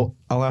 So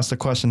I'll ask the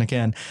question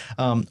again.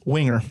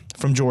 Winger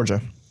from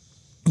Georgia.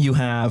 You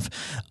have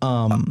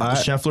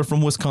Scheffler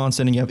from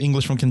Wisconsin, and you have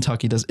English from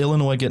Kentucky. Does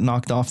Illinois get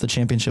knocked off the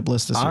championship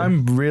list this year?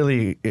 I'm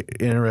really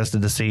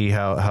interested to see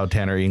how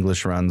Tanner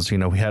English runs. We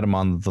had him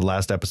on the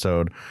last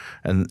episode,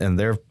 and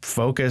they're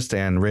focused,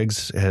 and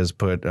Riggs has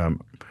put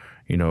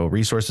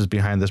resources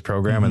behind this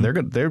program, and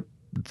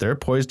they're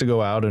poised to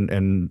go out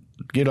and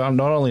get on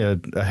not only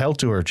a Hell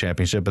Tour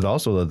championship, but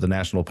also the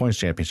National Points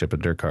Championship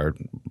at Dirt Car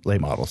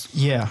late models.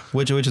 Yeah,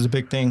 which is a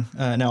big thing.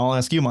 Now I'll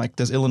ask you, Mike,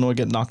 does Illinois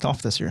get knocked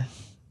off this year?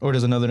 Or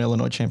does another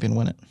Illinois champion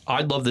win it?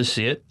 I'd love to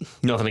see it.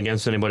 Nothing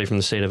against anybody from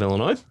the state of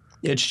Illinois.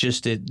 It's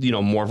just,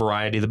 more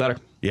variety, the better.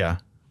 Yeah.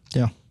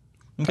 Yeah.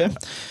 Okay.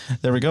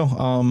 There we go.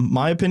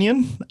 My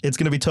opinion, it's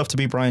going to be tough to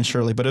beat Brian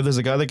Shirley, but if there's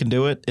a guy that can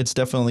do it, it's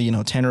definitely,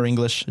 Tanner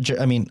English.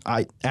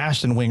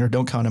 Ashton Winger,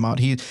 don't count him out.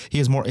 He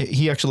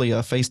actually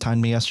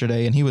FaceTimed me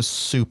yesterday, and he was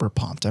super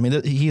pumped. I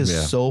mean, he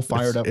is so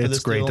fired up for this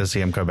It's great deal. to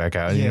see him come back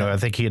out. Yeah. I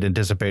think he had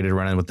anticipated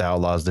running with the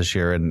Outlaws this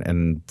year,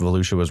 and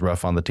Volusia was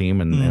rough on the team,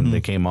 and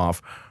they came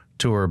off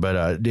tour,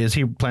 but is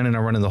he planning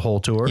on running the whole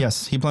tour?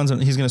 Yes, he plans on.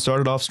 He's going to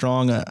start it off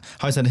strong.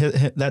 I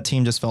said that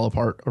team just fell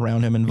apart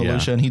around him in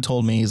Volusia, and he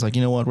told me, he's like,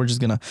 you know what, we're just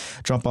going to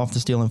drop off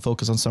the deal and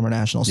focus on Summer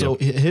National. So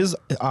his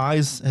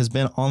eyes has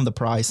been on the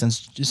prize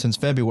since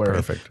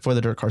February for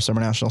the Dirt Car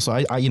Summer National. So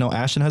I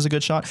Ashton has a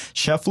good shot.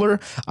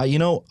 Scheffler,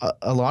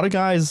 a lot of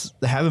guys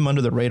have him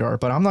under the radar,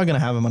 but I'm not going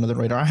to have him under the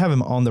radar. I have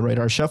him on the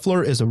radar.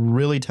 Scheffler is a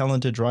really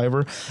talented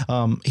driver.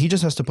 He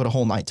just has to put a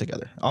whole night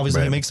together.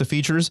 Obviously, he makes the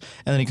features,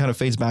 and then he kind of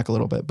fades back a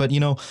little bit. But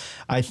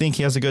I think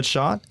he has a good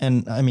shot,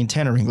 and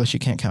Tanner English, you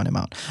can't count him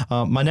out.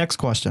 My next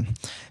question,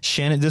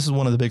 Shannon. This is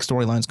one of the big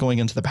storylines going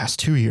into the past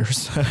 2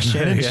 years.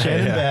 Shannon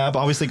Babb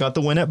obviously got the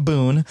win at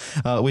Boone.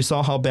 We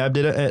saw how Babb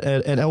did it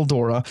at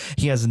Eldora.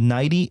 He has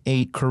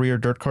 98 career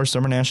Dirt Car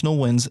Summer National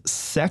wins,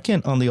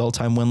 second on the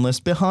all-time win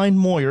list, behind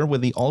Moyer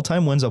with the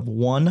all-time wins of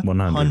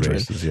 100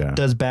 races. Yeah.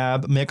 Does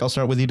Babb, Mick? I'll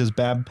start with you. Does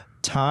Babb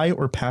tie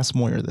or pass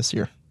Moyer this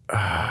year?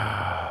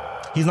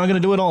 He's not going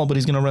to do it all, but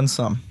he's going to run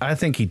some. I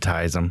think he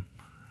ties him.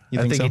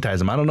 I think he ties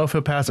him. I don't know if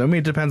he'll pass him.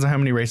 It depends on how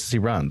many races he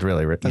runs,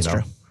 really. That's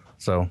true.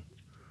 So,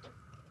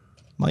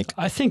 Mike?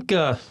 I think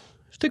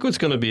it's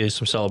going to be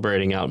some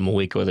celebrating out in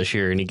Moeco this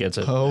year, and he gets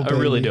it. Oh, I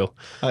really do.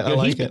 I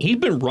like it. He's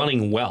been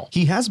running well.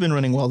 He has been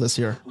running well this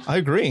year. I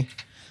agree.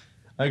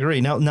 I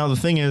agree. Now the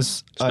thing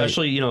is,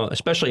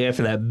 especially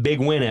after that big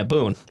win at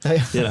Boone,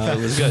 it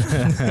was good.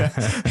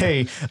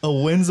 Hey, a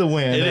win's a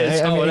win. It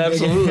is. It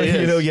absolutely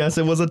is. Yes,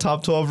 it was a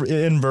top 12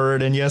 in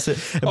Bird, and yes,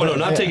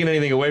 not taking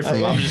anything away from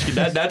him. I'm just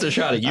that's a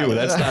shot at you.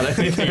 That's not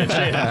anything at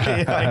Shane.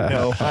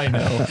 I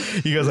know.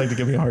 You guys like to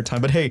give me a hard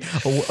time, but hey,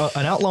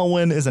 an outlaw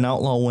win is an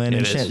outlaw win,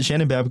 and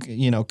Shannon Babb,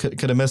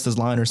 could have missed his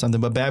line or something,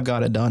 but Babb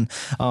got it done.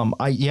 It's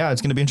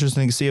going to be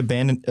interesting to see if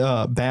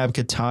Babb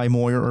could tie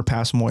Moyer or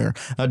pass Moyer.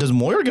 Does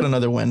Moyer get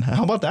another win?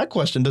 How about that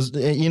question?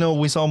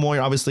 We saw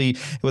Moyer obviously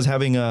was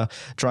having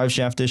drive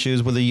shaft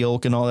issues with the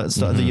yoke and all that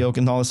stuff, the yoke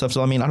and all that stuff.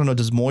 So I don't know.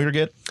 Does Moyer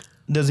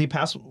does he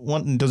pass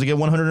one? Does he get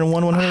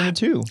 101,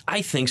 102?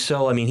 I think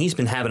so. He's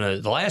been having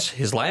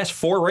his last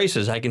 4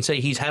 races. I can say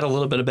he's had a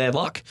little bit of bad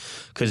luck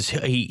because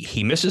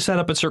he missed his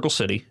setup at Circle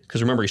City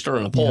because remember he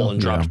started on a pole and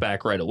dropped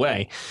back right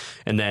away,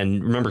 and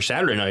then remember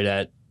Saturday night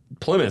at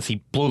Plymouth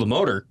he blew the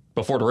motor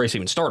before the race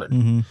even started.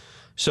 Mm-hmm.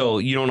 So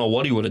you don't know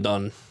what he would have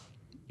done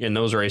in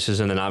those races,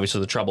 and then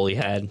obviously the trouble he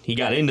had. He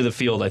got into the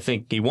field. I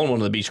think he won one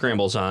of the B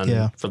scrambles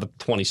for the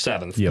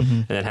 27th,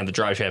 and then had the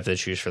drive shaft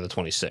issues for the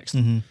 26th.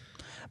 Mm-hmm.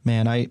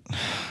 Man,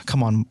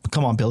 come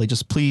on, Billy,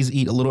 just please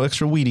eat a little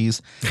extra Wheaties.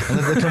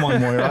 Come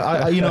on, Moyer.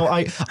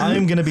 I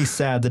am gonna be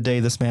sad the day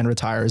this man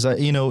retires.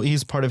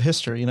 He's part of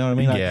history. You know what I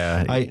mean?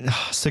 Yeah.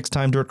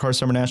 6-time Dirt Car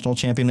Summer National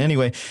Champion.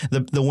 Anyway,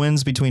 the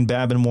wins between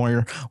Babb and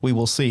Moyer, we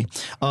will see.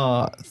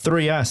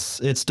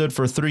 3S, it stood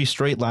for 3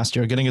 straight last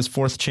year, getting his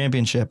 4th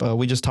championship.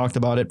 We just talked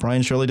about it.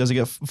 Brian Shirley does he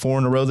get 4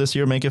 in a row this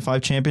year, make it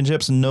 5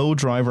 championships. No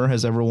driver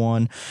has ever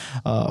won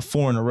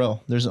 4 in a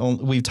row.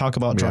 We talk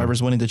about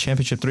drivers winning the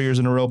championship 3 years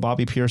in a row.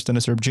 Bobby Pierce,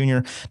 Dennis Erb Jr.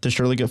 to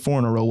surely get 4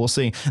 in a row. We'll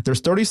see. There's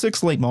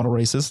 36 late model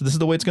races. This is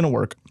the way it's going to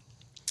work.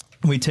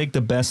 We take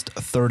the best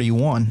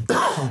 31.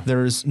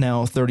 There's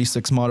now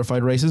 36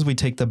 modified races. We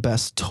take the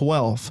best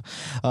 12.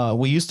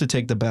 We used to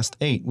take the best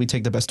 8. We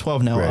take the best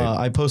 12 now.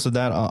 Right. I posted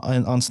that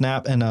on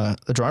Snap, and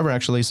the driver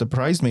actually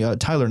surprised me.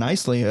 Tyler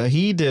Nicely,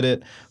 he did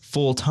it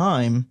full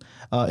time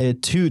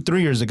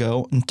 3 years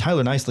ago, and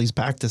Tyler Nicely's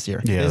back this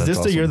year. Yeah, is this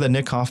awesome. The year that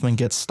Nick Hoffman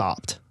gets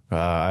stopped?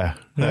 I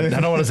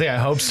don't want to say I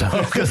hope so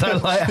because I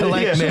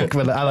like Nick,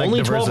 but I like only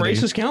diversity. 12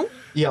 races count?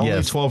 Yeah,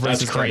 only 12 races.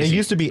 That's crazy. It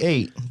used to be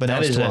 8, but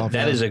now it's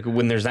 12.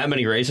 When there's that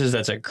many races,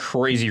 that's a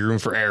crazy room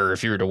for error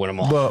if you were to win them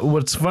all. Well,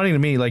 what's funny to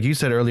me, like you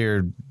said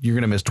earlier, you're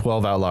going to miss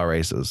 12 outlaw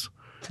races.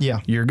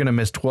 Yeah. You're going to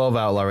miss 12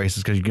 outlaw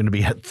races because you're going to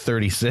be at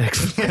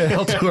 36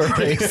 L Tour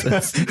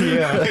races.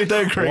 Yeah. Ain't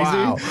that crazy?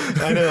 Wow.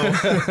 I know.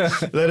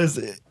 It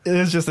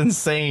is just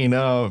insane.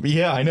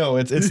 Yeah, I know.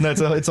 It's nuts.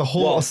 It's a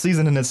whole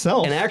season in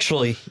itself. And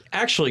actually,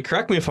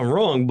 correct me if I'm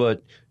wrong,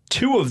 but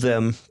two of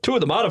the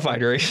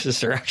modified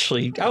races are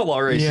actually outlaw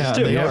races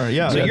too. They are.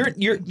 Yeah. So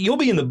you'll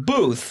be in the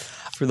booth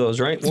for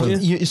those, right?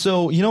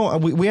 So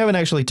we haven't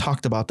actually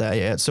talked about that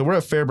yet. So we're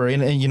at Fairbury,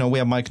 and we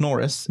have Mike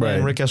Norris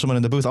and Rick Eshelman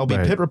in the booth. I'll be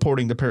pit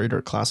reporting the Perry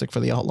Dirt Classic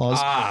for the Outlaws,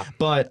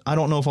 but I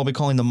don't know if I'll be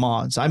calling the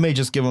mods. I may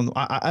just give them.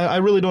 I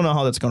really don't know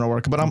how that's going to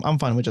work, but I'm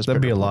fine with just.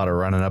 That'd be a lot of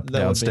running up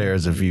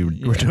downstairs if you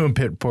were doing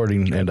pit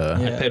reporting and.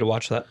 I'd pay to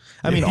watch that.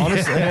 I mean,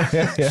 honestly,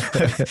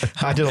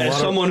 I did a lot. As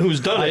someone who's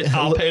done it,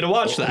 I'll pay to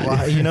watch that.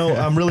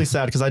 I'm really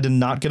sad because I did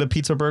not get a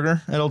pizza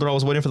burger at Eldor. I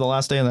was waiting for the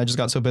last day, and I just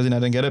got so busy and I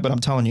didn't get it. But I'm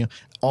telling you,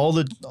 all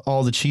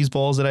the cheese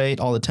balls that I ate,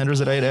 all the tenders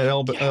that I ate at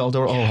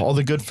Eldor, all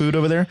the good food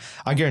over there,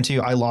 I guarantee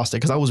you I lost it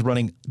because I was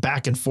running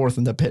back and forth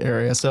in the pit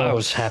area. So I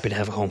was happy to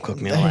have a home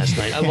cooked meal last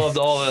night. I loved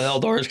all the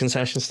Eldor's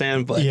concession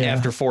stand, but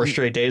after 4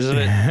 straight days of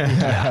it,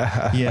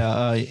 I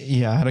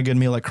had a good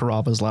meal at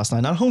Carrabba's last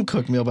night. Not a home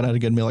cooked meal, but I had a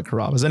good meal at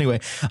Carrabba's.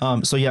 Anyway,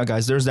 so yeah,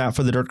 guys, there's that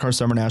for the Dirt Car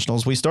Summer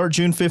Nationals. We start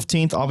June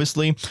 15th,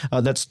 obviously.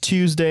 That's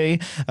Tuesday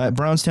at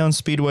Brownstown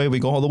Speedway. We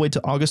go all the way to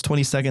August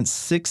 22nd,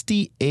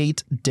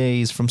 68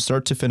 days from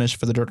start to finish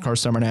for the Dirt Car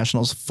Summer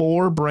Nationals.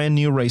 4 brand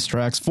new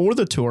racetracks for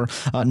the tour.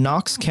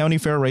 Knox County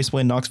Fair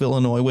Raceway in Knoxville,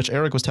 Illinois, which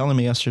Eric was telling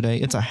me yesterday,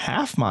 it's a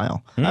half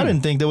mile. I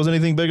didn't think there was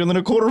anything bigger than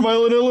a quarter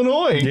mile in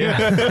Illinois.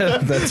 Yeah,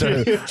 that's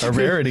a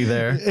rarity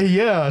there.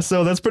 Yeah,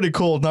 so that's pretty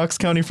cool. Knox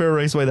County Fair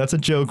Raceway, that's a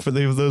joke for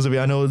those of you.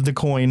 I know the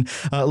coin.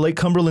 Lake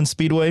Cumberland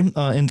Speedway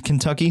in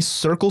Kentucky.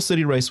 Circle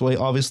City Raceway,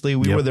 obviously,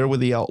 we were there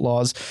with the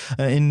Outlaws.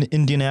 In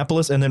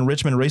Indianapolis, and then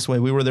Richmond Raceway,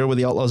 we were there with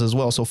the Outlaws as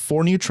well. So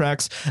 4 new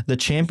tracks. The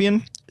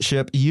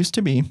championship used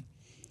to be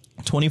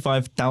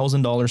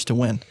 $25,000 to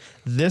win.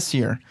 This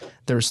year,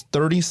 there's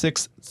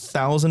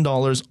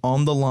 $36,000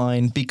 on the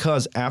line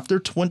because after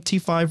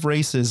 25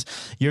 races,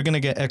 you're going to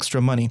get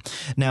extra money.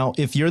 Now,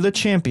 if you're the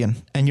champion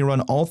and you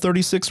run all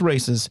 36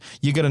 races,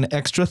 you get an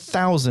extra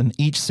 $1,000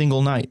 each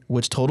single night,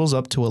 which totals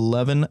up to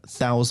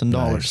 $11,000.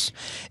 Nice.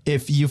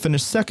 If you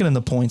finish second in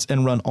the points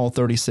and run all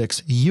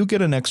 36, you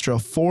get an extra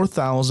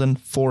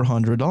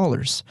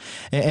 $4,400.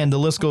 And the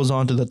list goes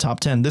on to the top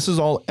 10. This is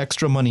all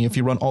extra money if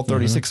you run all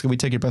 36. We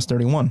take your best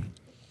 31.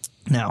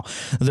 Now,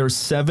 there's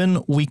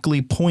 7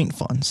 weekly point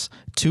funds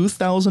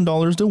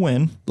 $2,000 to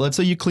win. Let's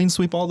say you clean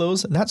sweep all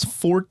those. That's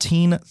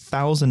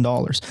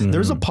 $14,000.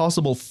 There's a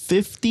possible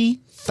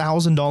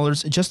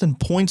 $50,000 just in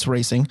points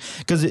racing,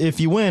 because if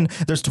you win,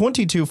 there's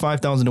 22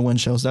 $5,000 to win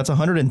shows. That's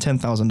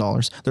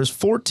 $110,000. There's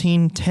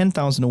 14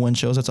 $10,000 to win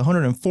shows. That's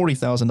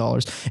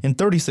 $140,000 in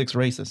 36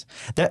 races.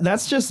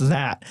 That's just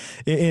that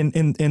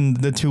in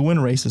the 2 win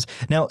races.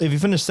 Now, if you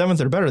finish 7th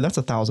or better, that's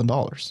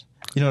 $1,000.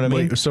 You know what I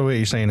mean? So what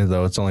you're saying is,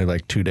 though, it's only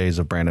like 2 days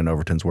of Brandon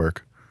Overton's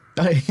work.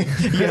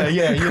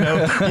 yeah, you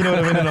know what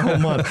I mean, in a whole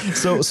month.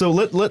 So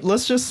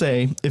let's just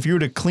say if you were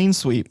to clean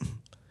sweep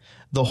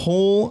the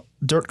whole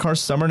Dirt Car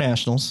Summer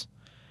Nationals,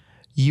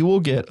 you will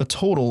get a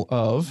total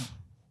of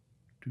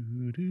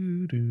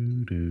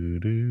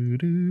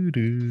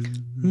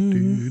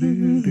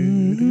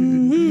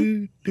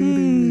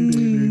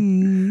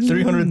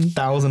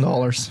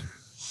 $300,000.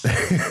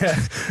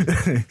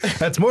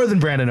 That's more than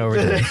Brandon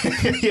Overton.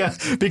 Yeah,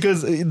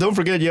 because don't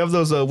forget, you have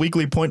those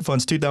weekly point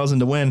funds, $2,000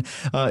 to win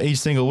each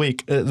single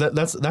week.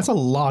 That's a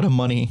lot of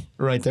money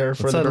right there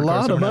for the Dirt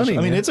Car Summer Nationals.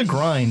 I mean, it's a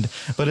grind,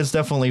 but it's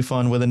definitely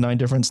fun within 9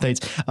 different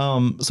states.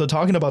 So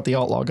talking about the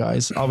Outlaw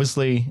guys,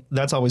 obviously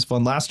that's always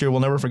fun. Last year,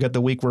 we'll never forget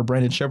the week where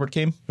Brandon Shepard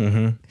came.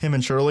 Him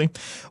and Shirley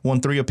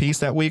won 3 apiece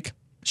that week.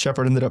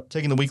 Shepard ended up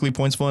taking the weekly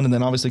points fund, and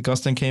then obviously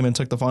Gustin came and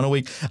took the final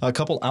week. A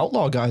couple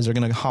Outlaw guys are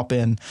going to hop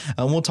in,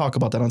 and we'll talk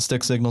about that on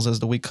Stick Signals as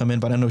the week come in,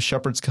 but I know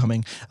Shepard's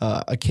coming.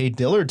 Kate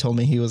Dillard told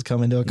me he was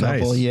coming to a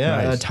couple.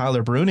 Nice.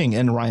 Tyler Bruning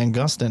and Ryan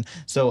Gustin.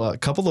 So a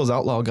couple of those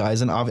Outlaw guys,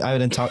 and I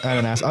didn't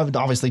ask.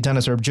 Obviously,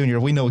 Dennis Erb Jr.,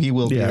 we know he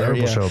will be there. Erb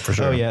will show up for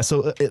sure. Oh, yeah.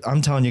 So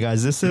I'm telling you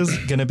guys, this is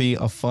going to be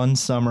a fun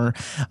summer.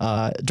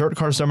 Dirt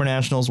Car Summer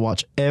Nationals,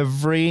 watch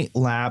every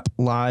lap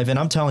live, and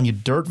I'm telling you,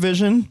 Dirt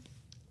Vision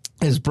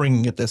is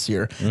bringing it this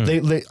year.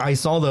 I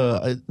saw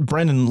the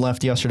Brendan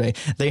left yesterday.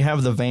 They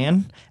have the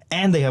van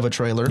and they have a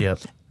trailer. Yep.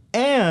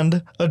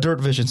 And a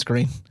Dirt Vision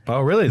screen.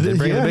 Oh, really? They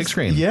bring the big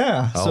screen?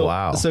 Yeah. Oh,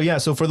 wow.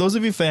 So for those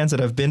of you fans that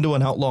have been to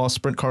an Outlaw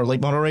Sprint Car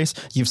late model race,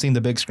 you've seen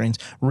the big screens,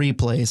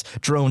 replays,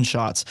 drone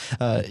shots,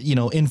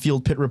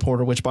 infield pit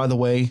reporter, which, by the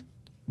way,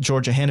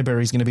 Georgia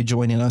Hannaberry is going to be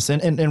joining us.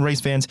 And race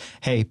fans,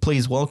 hey,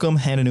 please welcome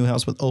Hannah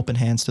Newhouse with open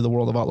hands to the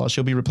world of Outlaw.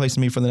 She'll be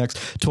replacing me for the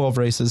next 12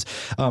 races.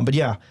 But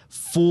yeah,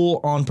 full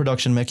on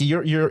production, Mickey.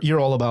 You're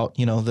all about,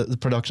 the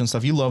production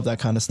stuff. You love that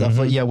kind of stuff.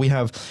 But yeah, we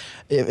have,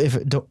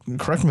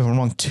 correct me if I'm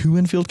wrong, 2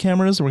 infield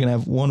cameras. We're going to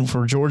have one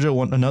for Georgia,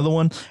 another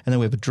one, and then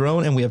we have a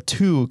drone, and we have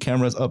 2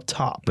 cameras up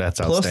top. That's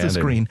plus outstanding. the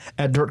screen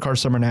at Dirt Car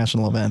Summer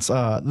National events.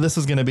 This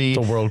is going to be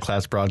a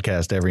world-class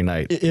broadcast every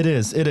night. It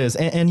is.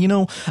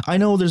 And I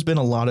know there's been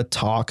a lot of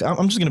talk.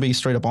 I'm just going to be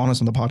straight up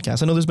honest on the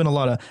podcast. I know there's been a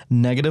lot of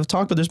negative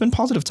talk, but there's been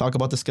positive talk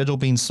about the schedule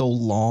being so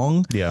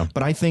long. Yeah.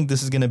 But I think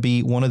this is going to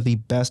be one of the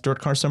best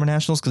Dirt Car Summer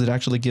Nationals because it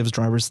actually gives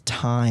drivers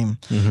time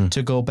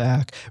to go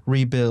back,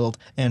 rebuild,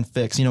 and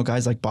fix.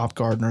 Guys like Bob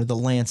Gardner, the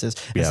Lances,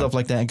 and stuff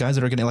like that. And guys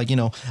that are going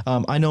to,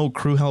 I know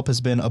crew help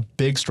has been a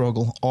big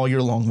struggle all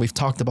year long. We've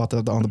talked about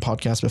that on the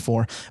podcast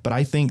before, but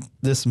I think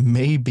this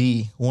may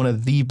be one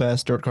of the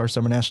best Dirt Car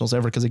Summer Nationals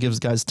ever because it gives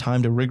guys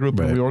time to regroup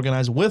and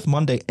reorganize with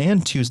Monday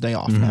and Tuesday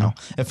off now.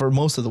 And for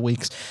most of the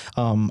weeks,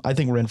 I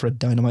think we're in for a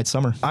dynamite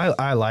summer.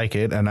 I like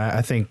it, and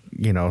I think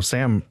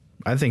Sam.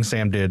 I think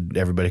Sam did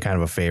everybody kind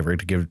of a favor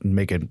to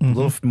make it a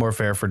little more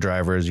fair for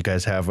drivers. You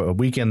guys have a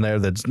weekend there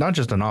that's not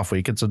just an off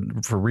week; it's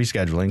for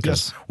rescheduling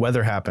because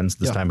weather happens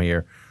this time of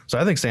year. So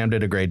I think Sam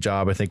did a great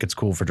job. I think it's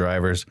cool for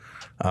drivers.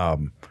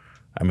 I'm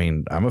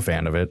a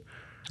fan of it.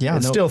 Yeah,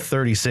 it's still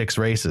 36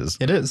 races.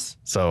 It is.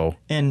 So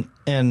and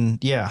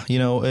yeah,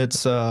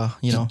 it's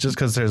just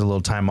because there's a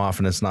little time off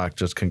and it's not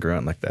just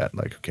congruent like that.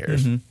 Like, who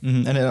cares? And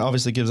it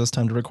obviously gives us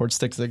time to record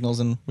Stick Signals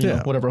in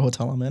whatever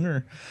hotel I'm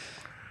in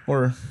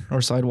or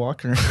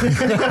sidewalk. Or you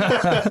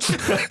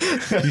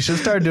should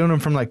start doing them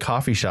from like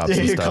coffee shops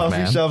and stuff,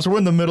 coffee shops. We're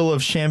in the middle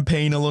of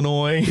Champaign,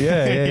 Illinois.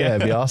 Yeah,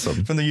 it'd be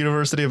awesome. From the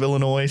University of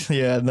Illinois.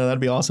 Yeah, no,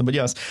 that'd be awesome. But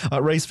yes,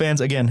 race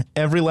fans, again,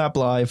 every lap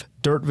live,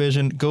 Dirt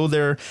Vision. Go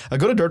there.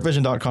 Go to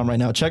dirtvision.com right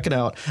now. Check it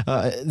out.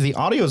 The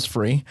audio is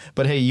free,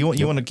 but hey, you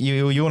want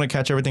to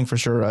catch everything for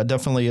sure.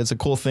 Definitely, it's a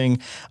cool thing.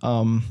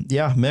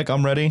 Mick,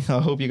 I'm ready.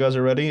 I hope you guys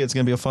are ready. It's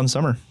gonna be a fun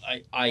summer.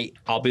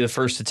 I'll be the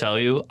first to tell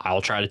you.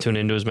 I'll try to tune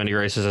into as many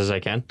races as I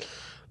can,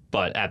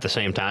 but at the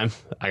same time,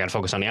 I got to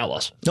focus on the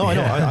Outlaws. No, I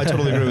know. I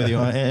totally agree with you.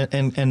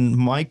 And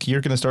Mike,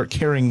 you're going to start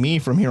carrying me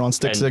from here on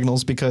Stick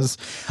Signals because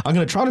I'm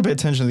going to try to pay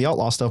attention to the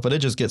Outlaw stuff, but it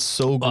just gets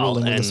so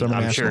grueling with the Summer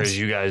Nationals. I'm sure as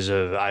you guys,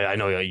 I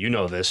know you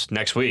know this.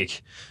 Next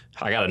week,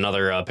 I got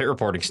another pit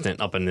reporting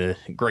stint up in the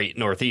Great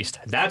Northeast.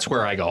 That's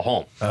where I go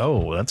home.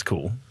 Oh, that's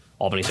cool.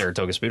 Albany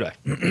Saratoga Speedway.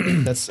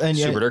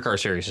 Super Dirt Car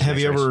Series. Have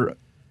you ever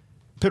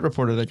pit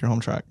reported at your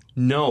home track?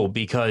 No,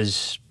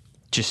 because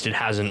just it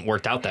hasn't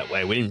worked out that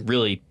way.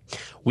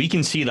 We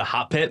can see the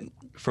hot pit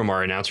from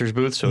our announcer's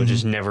booth, so it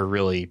just never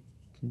really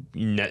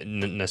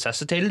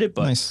necessitated it.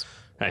 But nice.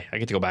 Hey, I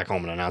get to go back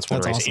home and announce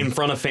one race in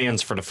front of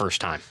fans for the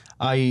first time.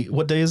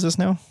 What day is this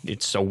now?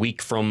 It's a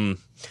week from,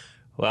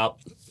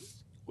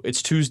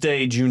 it's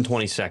Tuesday, June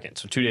 22nd,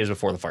 so 2 days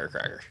before the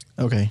Firecracker.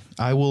 Okay.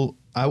 I will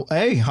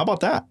Hey, how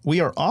about that?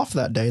 We are off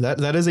that day.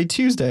 That is a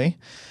Tuesday.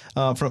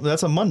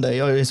 That's a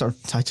Monday. Oh, sorry,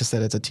 I just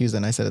said it's a Tuesday,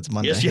 and I said it's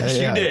Monday. Yes, you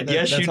did.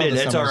 Yes, you did.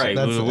 That's all right.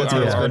 That's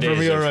for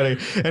me already.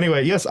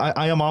 Anyway, yes,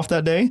 I am off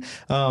that day.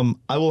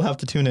 I will have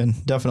to tune in,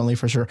 definitely,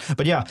 for sure.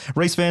 But yeah,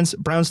 race fans,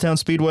 Brownstown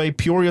Speedway,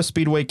 Peoria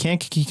Speedway,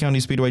 Kankakee County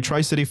Speedway,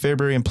 Tri-City,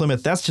 Fairbury, and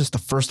Plymouth. That's just the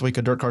first week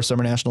of Dirt Car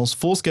Summer Nationals.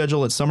 Full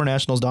schedule at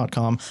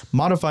summernationals.com,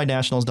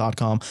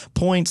 modifiednationals.com.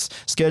 Points,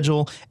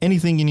 schedule,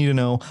 anything you need to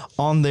know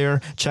on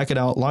there. Check it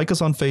out. Like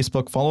us on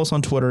Facebook. Follow us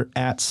on Twitter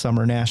at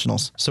Summer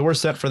Nationals. So we're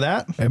set for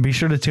that. And be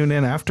sure to tune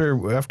in after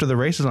the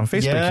races on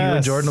Facebook. Yes. You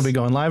and Jordan will be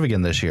going live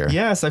again this year.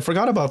 Yes, I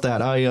forgot about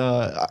that.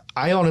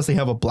 I honestly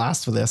have a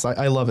blast for this.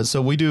 I love it.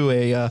 So we do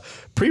a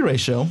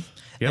pre-race show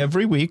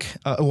every week.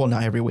 Well,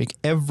 not every week.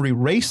 Every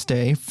race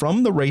day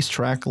from the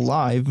racetrack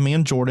live. Me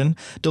and Jordan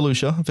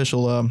DeLucia,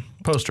 official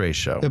post-race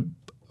show.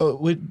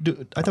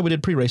 I thought we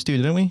did pre-race too,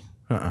 didn't we?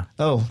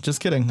 Oh, just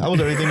kidding. I was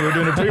already thinking we were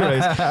doing a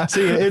pre-race.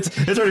 See,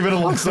 it's already been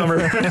a long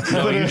summer.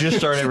 No, you just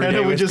start every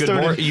day with good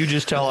morning. You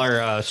just tell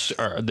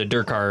the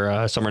Dirt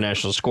Car Summer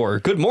National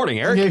score. Good morning,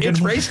 Eric. Yeah, it's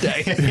race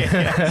day.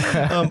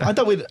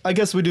 I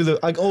guess we do the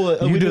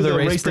we do the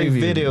race day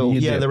video.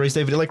 The race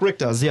day video like Rick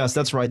does. Yes,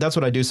 that's right. That's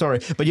what I do. Sorry.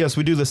 But yes,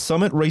 we do the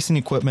Summit Racing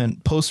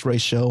Equipment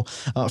post-race show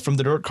from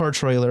the Dirt Car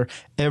trailer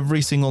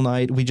every single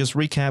night. We just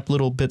recap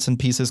little bits and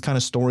pieces, kind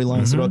of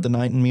storylines throughout the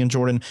night, and me and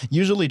Jordan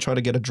usually try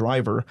to get a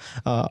driver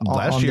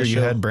Last year you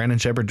had Brandon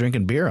Shepard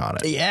drinking beer on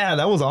it. Yeah,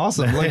 that was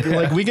awesome.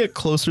 Like we get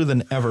closer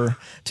than ever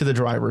to the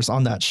drivers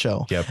on that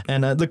show. Yep.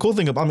 And the cool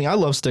thing about I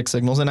love Stick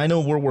Signals, and I know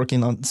we're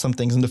working on some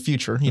things in the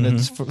future. You know,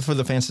 for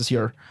the fans to see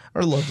our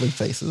lovely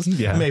faces.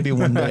 Yeah. Maybe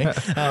one day.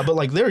 But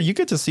like there, you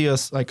get to see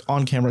us like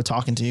on camera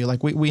talking to you.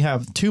 Like we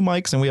have 2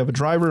 mics and we have a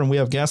driver and we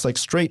have guests like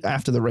straight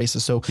after the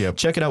races. So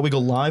check it out. We go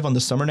live on the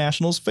Summer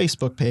Nationals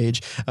Facebook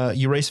page.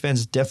 You race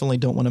fans definitely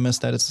don't want to miss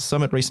that. It's the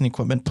Summit Racing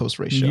Equipment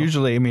post-race show.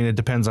 Usually, it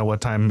depends on what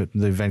time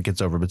the event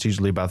gets over, but it's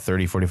usually about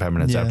 30, 45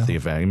 minutes after the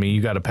event.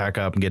 You got to pack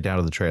up and get down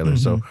to the trailer.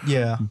 So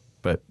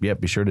but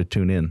be sure to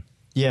tune in.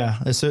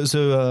 Yeah,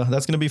 so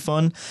that's gonna be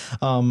fun.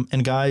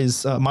 And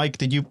guys, Mike,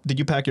 did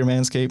you pack your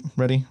Manscaped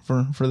ready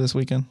for this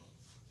weekend?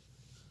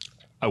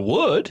 I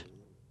would,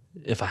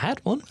 if I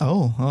had one.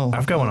 Oh,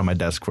 I've got one on my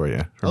desk for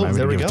you.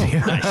 There we go.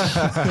 Nice.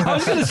 I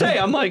was gonna say,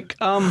 I'm like,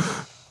 I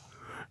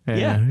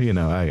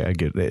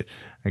get it.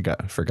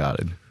 I forgot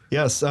it.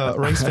 Yes,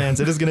 race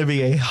fans, it is going to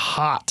be a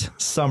hot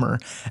summer.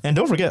 And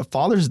don't forget,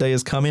 Father's Day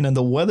is coming and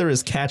the weather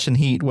is catching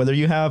heat. Whether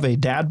you have a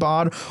dad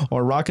bod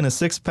or rocking a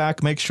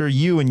 6-pack, make sure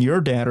you and your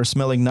dad are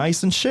smelling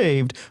nice and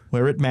shaved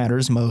where it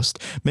matters most.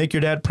 Make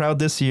your dad proud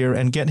this year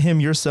and get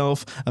him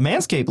yourself a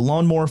Manscaped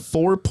Lawnmower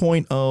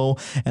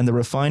 4.0 and the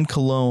Refined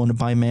Cologne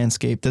by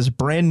Manscaped. This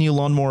brand new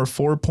Lawnmower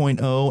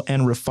 4.0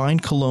 and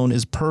Refined Cologne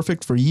is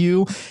perfect for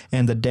you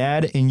and the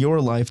dad in your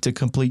life to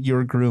complete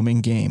your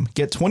grooming game.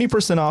 Get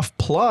 20% off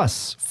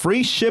plus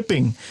free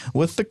shipping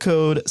with the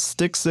code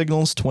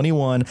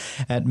StickSignals21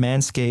 at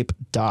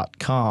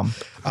manscaped.com.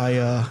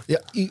 I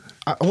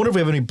wonder if we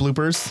have any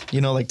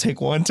bloopers, like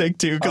take 1, take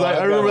 2, because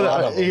I remember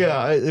that.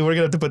 We're going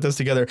to have to put this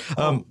together.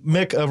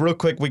 Mick, real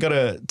quick, we got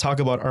to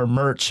talk about our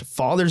merch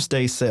Father's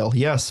Day sale.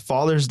 Yes,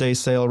 Father's Day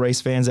sale,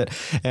 race fans,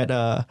 at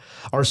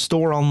our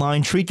store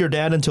online. Treat your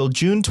dad until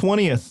June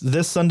 20th.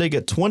 This Sunday,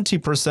 get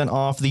 20%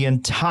 off the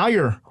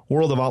entire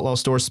World of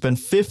Outlaws store. Spend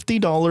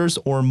 $50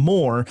 or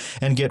more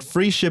and get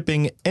free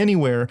shipping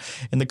anywhere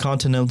in the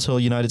continental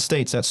United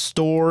States. That's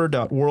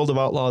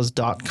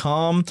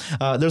store.worldofoutlaws.com.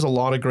 There's a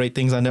lot of great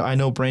things. I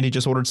know Brandy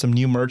just ordered some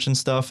new merch and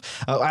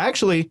stuff. I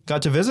actually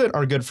got to visit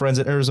our good friends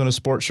at Arizona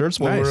Sport Shirts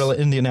when we were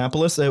in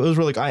Indianapolis. It was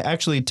really, I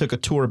actually took a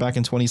tour back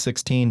in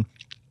 2016.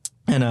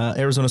 And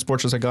Arizona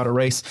Sports Shirts, I got a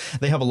race.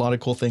 They have a lot of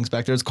cool things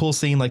back there. It's cool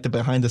seeing like the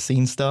behind the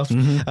scenes stuff.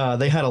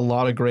 They had a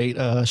lot of great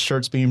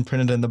shirts being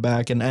printed in the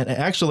back. And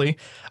actually,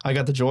 I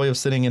got the joy of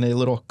sitting in a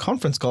little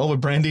conference call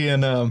with Brandy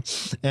and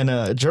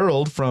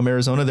Gerald from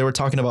Arizona. They were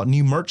talking about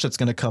new merch that's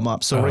going to come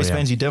up. So race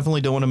fans, you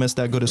definitely don't want to miss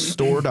that. Go to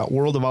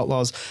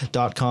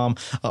store.worldofoutlaws.com.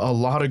 A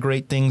lot of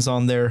great things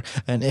on there.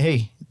 And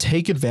hey,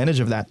 take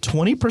advantage of that.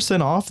 20%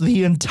 off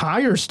the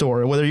entire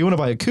store. Whether you want to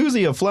buy a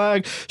koozie, a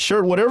flag,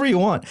 shirt, whatever you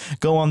want,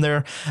 go on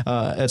there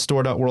at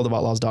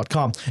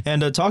store.worldofoutlaws.com.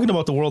 And talking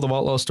about the World of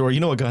Outlaws store,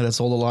 you know a guy that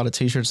sold a lot of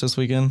t-shirts this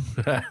weekend?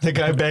 The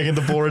guy banging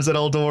the boards at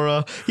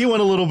Eldora. He won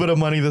a little bit of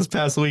money this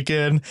past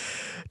weekend.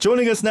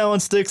 Joining us now on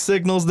Stick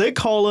Signals, they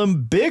call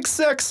him Big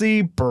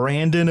Sexy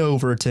Brandon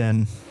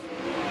Overton.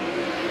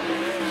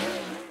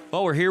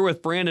 Well, we're here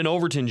with Brandon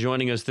Overton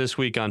joining us this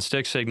week on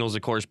Stick Signals.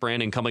 Of course,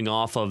 Brandon coming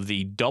off of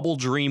the Double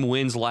Dream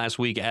wins last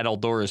week at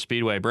Eldora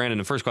Speedway. Brandon,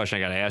 the first question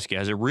I got to ask you,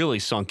 has it really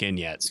sunk in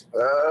yet?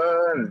 No,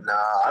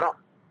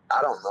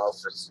 I don't know if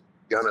it's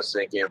gonna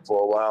sink in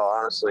for a while,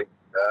 honestly.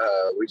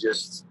 We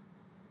just,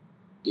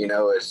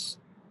 it's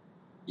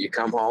you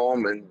come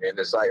home and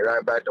it's like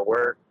right back to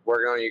work,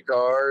 working on your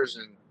cars,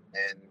 and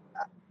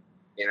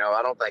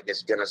I don't think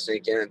it's gonna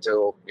sink in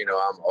until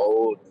I'm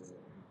old.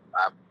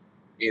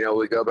 And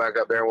we go back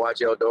up there and watch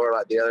Eldora.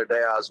 Like the other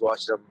day, I was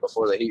watching them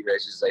before the heat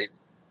races.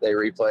 they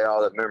replay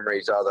all the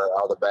memories, all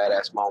the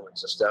badass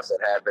moments and stuff that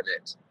happened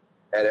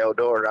at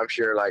Eldora. I'm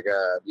sure, like,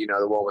 you know,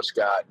 the one with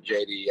Scott and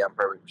JD, I'm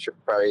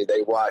probably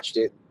they watched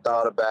it and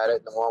thought about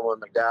it. And the one with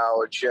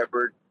McDowell and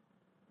Shepard,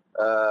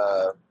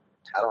 I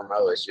don't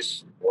know. It's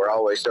just, we're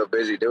always so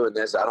busy doing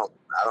this. I don't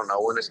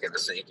know when it's going to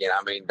sink in.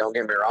 I mean, don't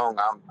get me wrong.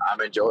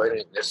 I'm enjoying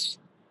it.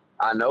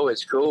 I know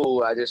it's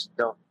cool. I just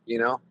don't, you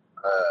know,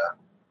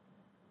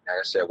 like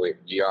I said,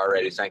 you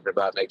already thinking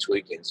about next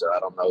weekend. So I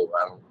don't know.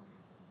 I don't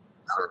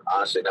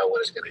honestly know when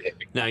it's going to hit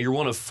me. Now, you're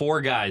one of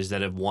 4 guys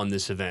that have won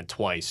this event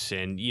twice.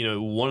 And, you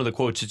know, one of the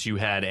quotes that you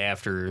had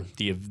after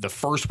the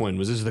first win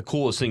was, "This is the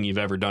coolest thing you've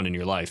ever done in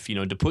your life." You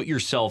know, to put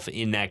yourself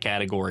in that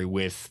category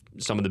with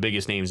some of the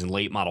biggest names in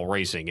late model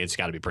racing, it's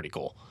got to be pretty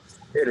cool.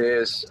 It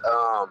is.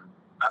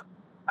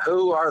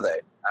 Who are they?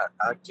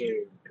 I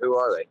can't. Who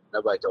are they?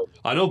 Nobody told me.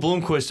 I know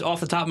Bloomquist.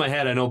 Off the top of my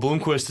head, I know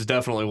Bloomquist is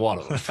definitely one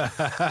of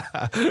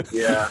them.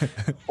 Yeah.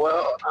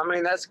 Well, I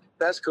mean,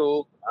 that's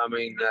cool. I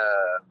mean,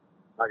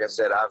 like I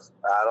said, I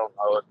don't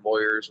know if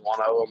Moyer's one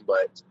of them,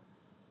 but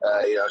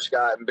you know,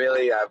 Scott and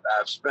Billy, I've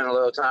spent a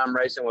little time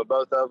racing with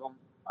both of them.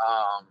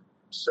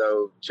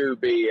 So to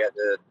be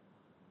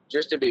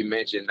just to be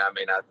mentioned, I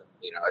mean,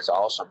 you know, it's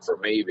awesome for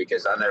me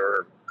because I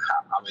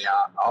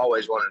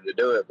always wanted to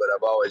do it, but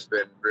I've always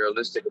been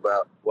realistic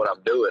about what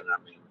I'm doing.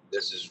 I mean,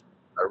 this is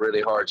a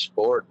really hard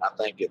sport. I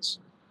think it's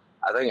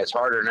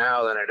harder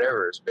now than it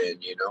ever has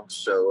been, you know.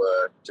 So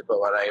to put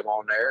my name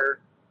on there,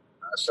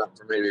 something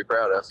for me to be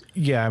proud of.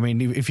 Yeah, I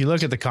mean, if you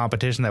look at the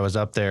competition that was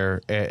up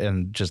there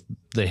and just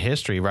the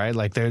history, right?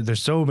 Like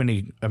there's so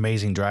many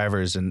amazing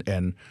drivers,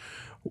 and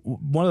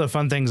one of the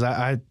fun things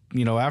I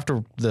you know,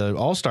 after the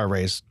All-Star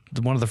race,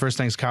 one of the first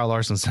things Kyle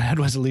Larson said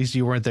was, at least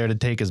you weren't there to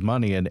take his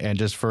money, and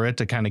just for it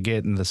to kind of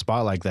get in the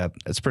spot like that,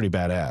 it's pretty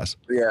badass.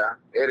 Yeah,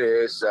 it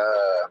is.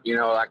 You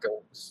know, like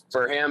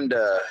for him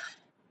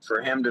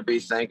to be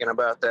thinking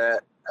about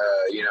that,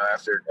 you know,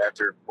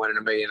 after winning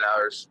 $1 million,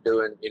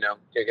 doing, you know,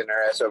 kicking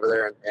their ass over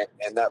there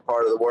in that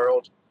part of the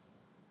world,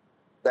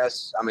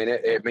 that's, I mean,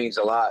 it means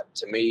a lot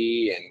to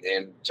me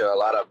and to a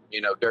lot of,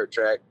 you know, dirt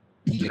track,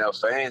 you know,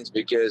 fans,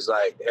 because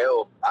like,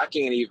 hell,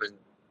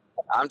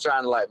 I'm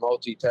trying to like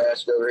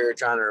multitask over here,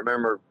 trying to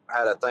remember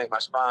how to thank my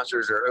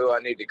sponsors or who I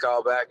need to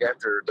call back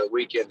after the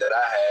weekend that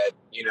I had,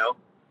 you know.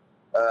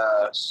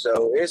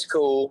 So it's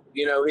cool.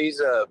 You know,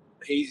 he's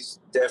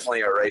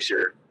definitely a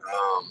racer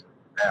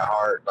at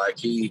heart. Like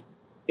he's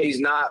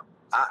not.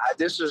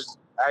 This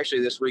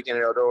weekend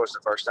at Eldora was the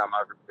first time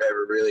I've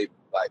ever really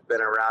like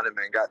been around him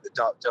and got to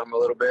talk to him a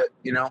little bit,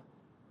 you know.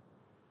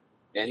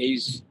 And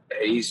he's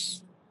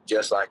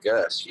just like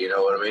us, you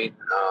know what I mean?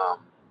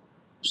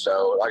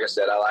 So like I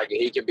said, I like it.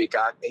 He could be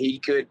cocky. He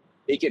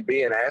could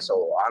be an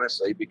asshole,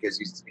 honestly, because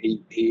he's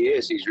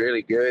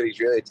really good. He's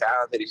really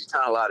talented. He's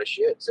done a lot of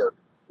shit. So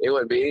it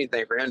wouldn't be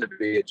anything for him to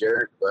be a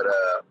jerk. But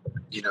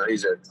you know,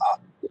 he's a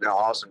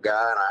awesome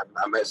guy, and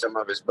I met some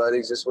of his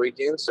buddies this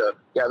weekend. So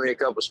got me a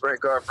couple sprint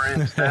car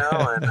friends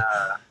now, and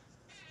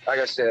like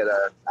I said,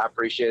 I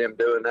appreciate him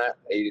doing that.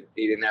 He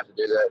didn't have to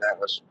do that. That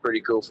was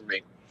pretty cool for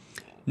me.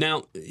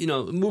 Now, you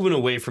know, moving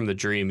away from the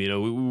dream, you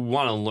know, we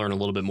want to learn a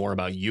little bit more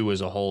about you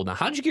as a whole. Now,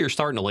 how did you get your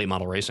start into late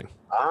model racing?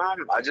 I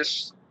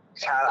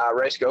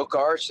raced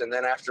go-karts, and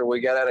then after we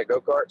got out of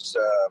go-karts,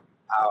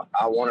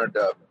 I wanted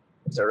to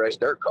race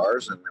dirt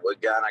cars, and I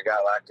got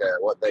like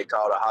what they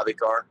called a hobby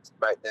car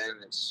back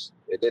then.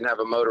 It didn't have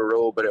a motor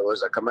rule, but it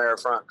was a Camaro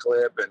front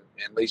clip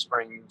and leaf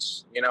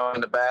springs, you know,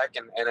 in the back,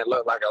 and it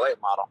looked like a late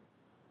model.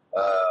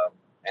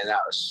 And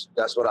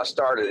that's what I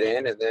started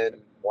in, and then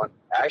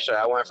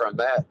I went from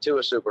that to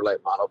a super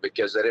late model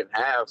because they didn't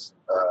have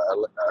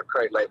a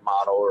crate late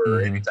model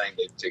or anything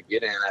to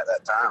get in at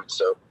that time.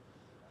 So,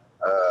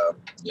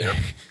 you know,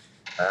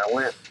 I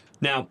went.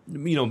 Now,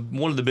 you know,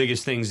 one of the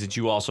biggest things that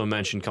you also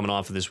mentioned coming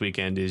off of this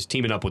weekend is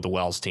teaming up with the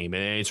Wells team.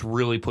 And it's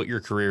really put your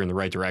career in the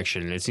right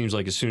direction. And it seems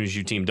like as soon as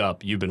you teamed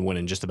up, you've been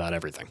winning just about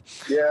everything.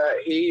 Yeah,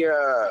 he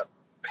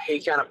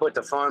kind of put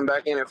the fun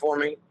back in it for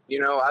me. You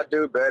know, I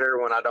do better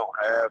when I don't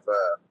have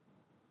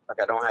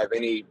I don't have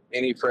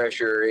any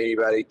pressure or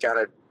anybody kind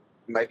of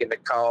making the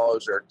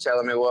calls or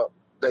telling me what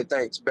they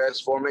think's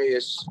best for me.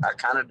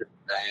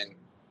 And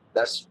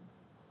that's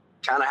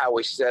kind of how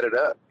we set it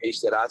up. He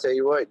said, "I'll tell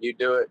you what, you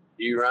do it,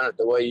 you run it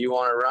the way you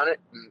want to run it,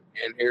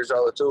 and here's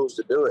all the tools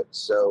to do it."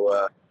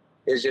 So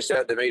it's just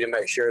up to me to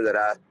make sure that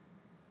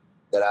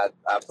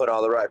I put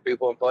all the right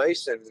people in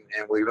place and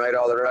we made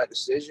all the right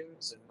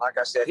decisions. And like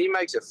I said, he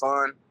makes it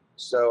fun.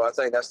 So I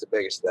think that's the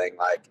biggest thing.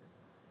 Like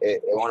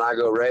when I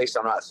go race,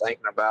 I'm not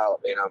thinking about,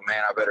 you know,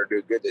 man, I better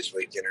do good this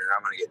weekend or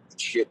I'm going to get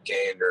shit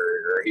canned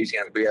or he's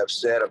going to be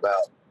upset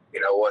about, you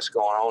know, what's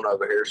going on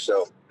over here.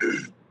 So I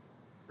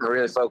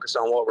really focus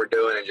on what we're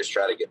doing and just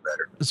try to get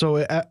better.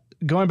 So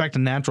going back to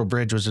Natural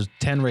Bridge was just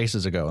 10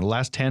 races ago. In the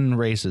last 10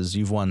 races,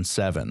 you've won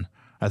 7.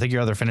 I think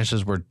your other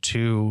finishes were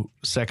 2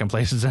 second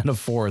places and a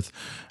 4th.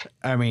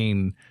 I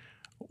mean,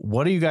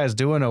 what are you guys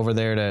doing over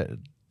there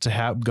to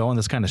have go on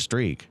this kind of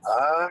streak?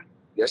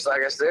 Just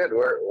like I said,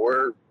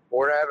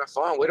 we're having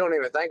fun. We don't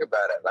even think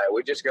about it. Like,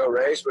 we just go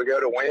race, we go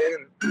to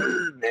win.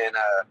 And,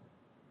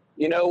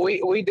 you know, we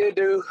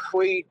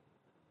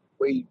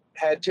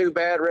had 2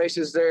 bad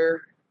races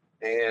there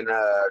and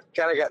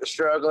kind of got to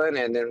struggling.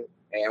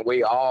 And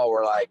we all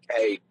were like,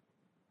 hey,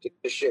 get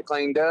this shit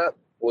cleaned up.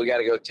 We got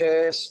to go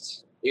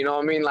test. You know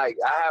what I mean? Like,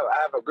 I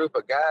have a group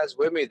of guys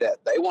with me that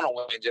they want to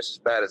win just as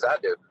bad as I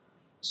do.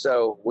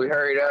 So we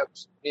hurried up,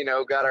 you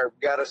know, got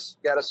us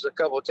a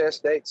couple of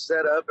test dates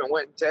set up and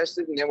went and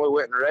tested. And then we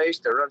went and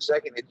raced to run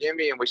second to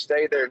Jimmy, and we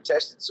stayed there and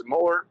tested some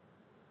more.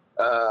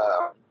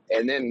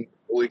 And then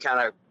we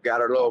kind of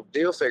got our little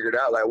deal figured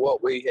out, like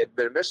what we had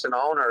been missing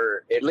on,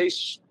 or at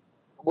least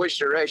which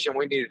direction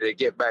we needed to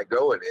get back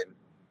going in.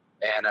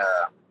 And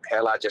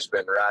hell, I just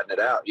been riding it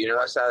out. You know,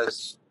 that's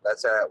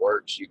how it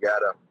works. You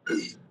gotta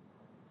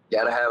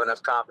have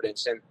enough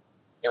confidence in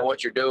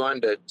what you're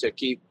doing to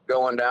keep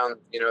going down,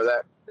 you know,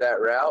 that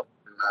route.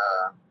 And,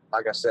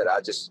 like I said,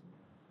 I just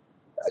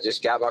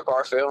got my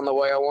car feeling the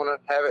way I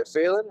want to have it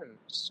feeling, and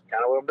it's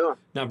kind of what I'm doing.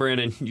 Now,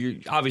 Brandon, you're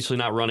obviously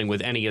not running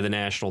with any of the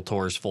national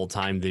tours full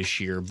time this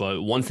year,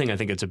 but one thing I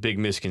think it's a big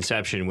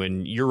misconception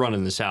when you're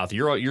running the South,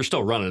 you're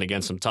still running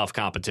against some tough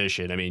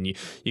competition. I mean,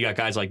 you got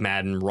guys like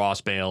Madden,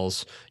 Ross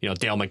Bales, you know,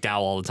 Dale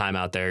McDowell all the time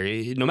out there.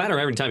 No matter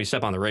every time you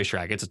step on the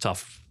racetrack, it's a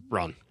tough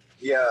run.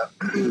 Yeah,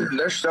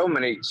 there's so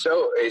many,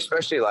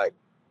 especially like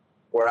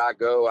where I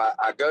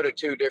go to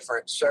 2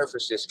 different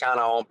surfaces kind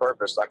of on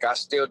purpose. Like, I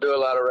still do a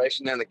lot of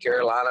racing in the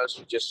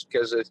Carolinas just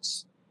because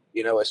it's,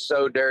 you know, it's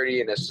so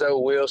dirty and it's so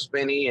wheel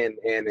spinny, and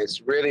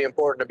it's really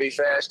important to be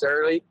fast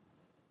early.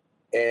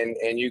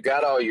 And you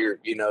got all your,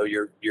 you know,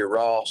 your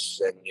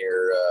Ross and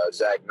your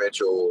Zach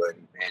Mitchell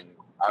and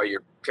all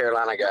your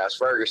Carolina guys,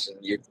 Ferguson,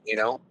 you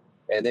know,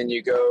 and then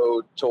you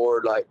go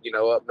toward, like, you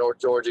know, up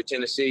North Georgia,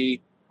 Tennessee.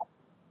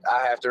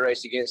 I have to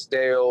race against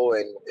Dale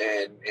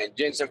and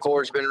Jensen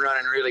Ford's been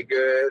running really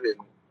good,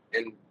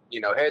 and you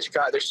know,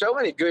 Hedgecock. There's so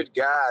many good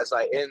guys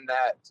like in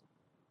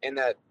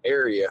that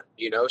area,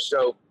 you know.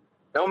 So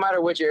no matter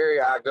which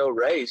area I go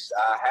race,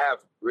 I have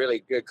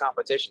really good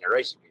competition to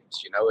race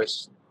against. You know,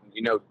 it's,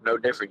 you know, no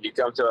different. You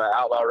come to an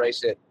outlaw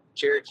race at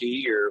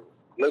Cherokee or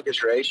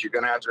Lucas race, you're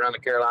going to have to run the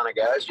Carolina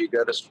guys. You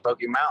go to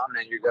Smoky Mountain,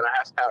 and you're going to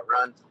have to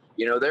outrun,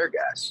 you know, their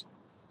guys.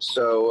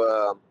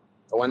 So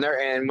when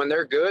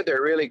they're good,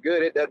 they're really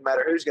good. It doesn't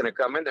matter who's going to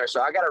come in there. So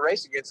I got to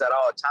race against that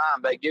all the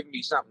time. They give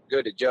me something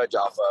good to judge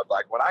off of.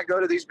 Like, when I go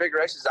to these big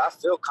races, I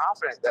feel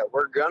confident that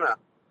we're gonna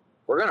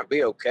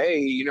be okay.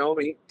 You know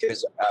what I mean?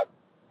 Because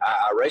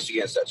I race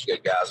against such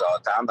good guys all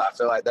the time. But I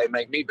feel like they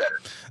make me better.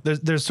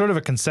 There's sort of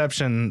a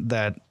conception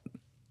that,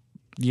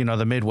 you know,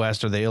 the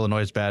Midwest or the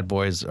Illinois bad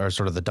boys are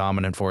sort of the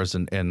dominant force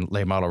in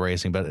late model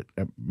racing. But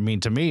I mean,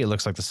 to me, it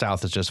looks like the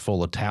South is just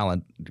full of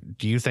talent.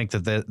 Do you think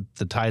that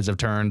the tides have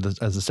turned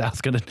as the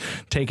South's going to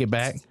take it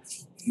back?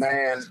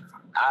 Man,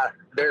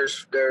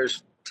 there's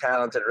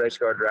talented race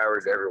car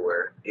drivers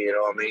everywhere. You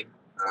know what I mean?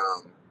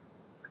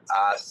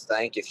 I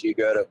think if you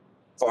go to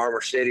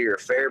Farmer City or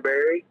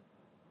Fairbury,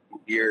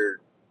 your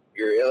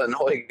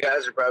Illinois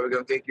guys are probably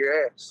going to kick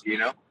your ass. You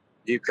know,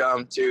 you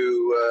come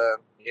to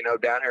you know,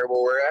 down here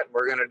where we're at, and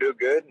we're going to do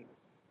good.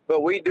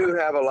 But we do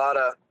have a lot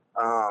of,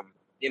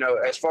 you know,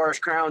 as far as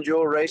crown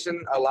jewel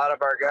racing, a lot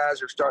of our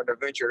guys are starting to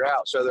venture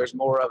out. So there's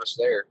more of us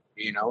there,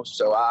 you know.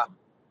 So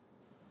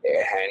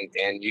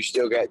and you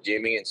still got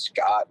Jimmy and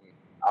Scott and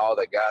all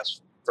the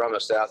guys from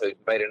the South who've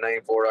made a name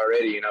for it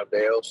already, you know,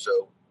 Dale.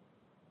 So,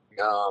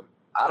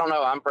 I don't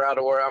know. I'm proud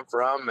of where I'm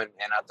from, and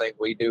I think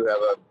we do have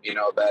a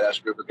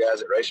badass group of guys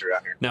that race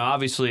around here. Now,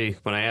 obviously,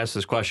 when I ask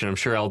this question, I'm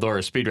sure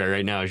Eldora Speedway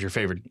right now is your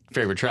favorite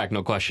track,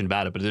 no question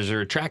about it. But is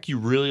there a track you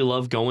really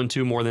love going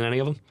to more than any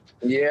of them?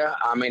 Yeah,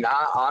 I mean,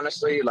 I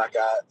honestly, like,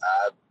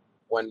 I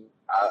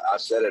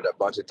said it a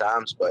bunch of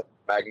times, but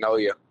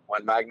Magnolia,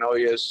 when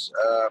Magnolia's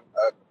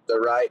the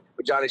right,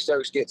 when Johnny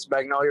Stokes gets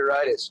Magnolia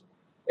right,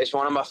 it's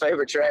one of my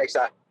favorite tracks.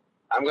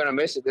 I'm going to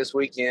miss it this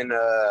weekend.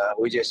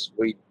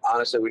 We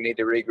honestly need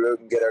to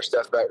regroup and get our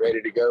stuff back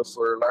ready to go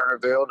for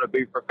Lernerville to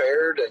be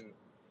prepared.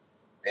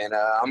 And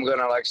I'm going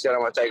to, like I said,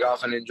 I'm going to take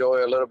off and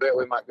enjoy a little bit.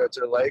 We might go to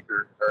the lake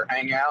or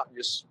hang out and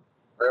just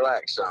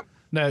relax some.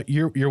 Now,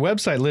 your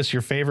website lists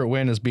your favorite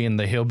win as being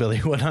the Hillbilly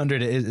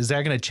 100. Is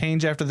that going to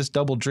change after this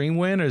Double Dream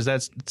win, or is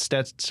that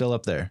stat still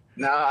up there?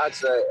 No, I'd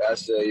say,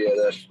 yeah,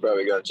 that's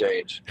probably going to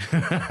change.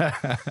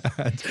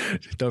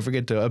 Don't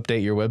forget to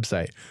update your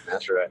website.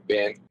 That's right,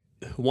 Ben.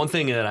 One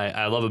thing that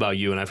I love about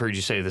you, and I've heard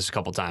you say this a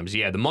couple times,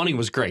 yeah, the money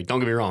was great. Don't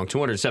get me wrong,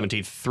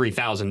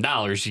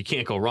 $273,000. You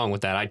can't go wrong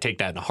with that. I'd take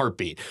that in a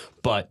heartbeat.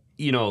 But,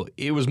 you know,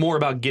 it was more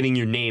about getting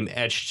your name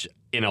etched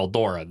in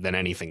Eldora than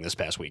anything this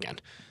past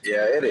weekend.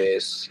 Yeah, it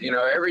is. You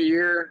know, every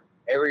year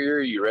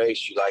you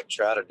race, you like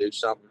try to do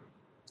something.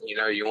 You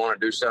know, you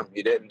want to do something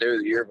you didn't do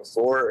the year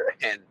before,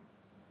 and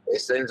it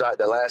seems like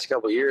the last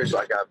couple of years,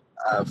 like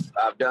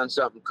I've done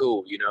something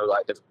cool. You know,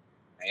 like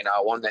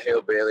I won the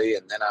Hillbilly,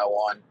 and then I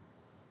won.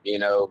 You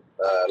know,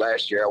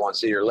 last year I won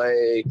Cedar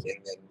Lake, and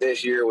then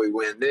this year we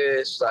win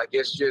this. Like,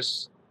 it's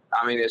just,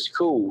 I mean, it's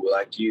cool.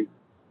 Like, you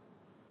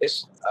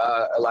it's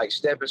like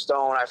stepping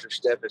stone after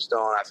stepping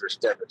stone after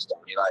stepping stone.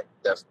 You like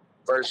the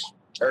first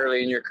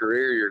early in your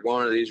career, you're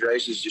going to these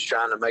races just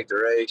trying to make the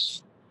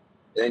race.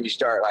 Then you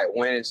start like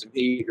winning some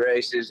heat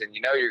races, and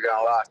you know you're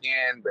gonna lock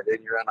in, but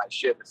then you run like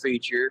shit in the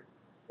feature,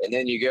 and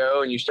then you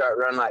go and you start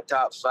running like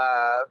top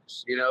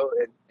fives, you know,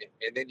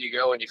 and then you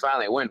go and you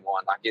finally win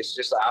one. Like it's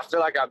just I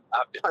feel like I've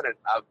done it.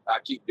 I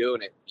keep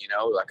doing it, you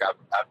know. Like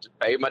I've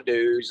paid my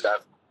dues.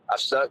 I've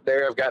stuck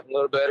there. I've gotten a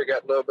little better,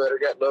 got a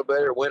little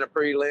better, win a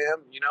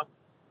prelim, you know.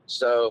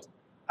 So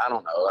I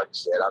don't know. Like I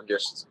said, I'm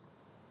just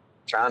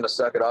trying to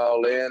suck it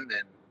all in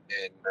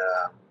and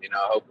you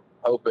know,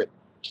 hope it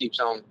keeps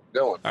on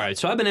going. All right,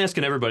 so I've been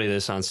asking everybody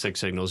this on Stick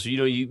Signals. You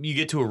know, you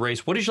get to a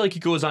race. What is like it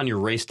goes on your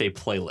race day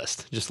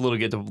playlist? Just a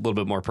little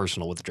bit more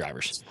personal with the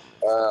drivers.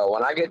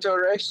 When I get to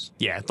a race?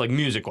 Yeah, like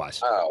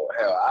music-wise. Oh,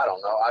 hell, I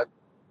don't know.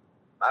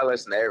 I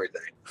listen to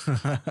everything.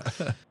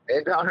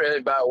 It don't really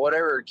about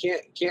whatever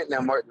Kent and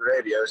them work the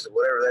radio, so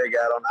whatever they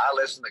got on, I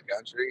listen to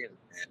country and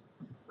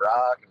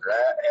rock and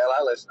rap. Hell,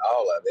 I listen to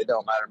all of it. It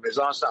don't matter. As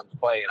long as something's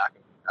playing, I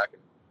can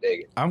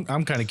dig it.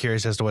 I'm kind of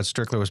curious as to what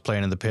Strickler was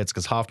playing in the pits,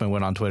 because Hoffman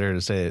went on Twitter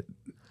to say it.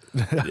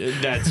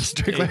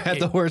 Strickler had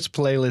the worst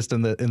playlist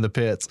in the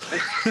pits.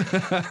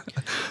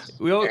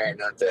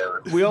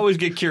 we always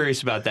get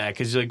curious about that,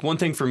 because like one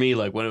thing for me,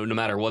 like no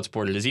matter what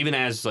sport it is, even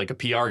as like a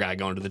PR guy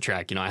going to the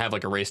track, you know, I have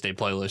like a race day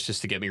playlist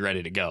just to get me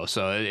ready to go.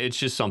 So it's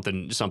just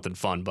something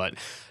fun. But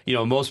you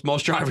know, most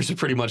drivers have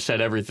pretty much said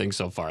everything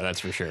so far.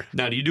 That's for sure.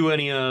 Now, do you do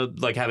any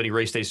like have any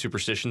race day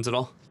superstitions at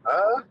all?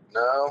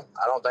 No,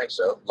 I don't think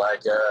so.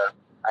 Like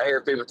I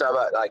hear people talk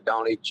about like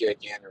don't eat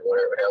chicken or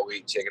whatever the hell we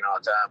eat chicken all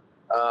the time.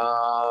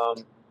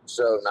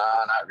 So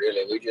nah, not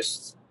really. We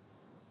just,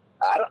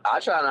 I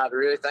try not to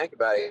really think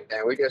about it,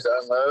 and we just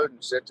unload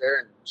and sit there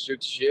and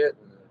shoot the shit,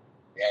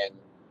 and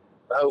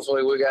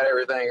hopefully we got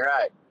everything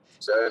right.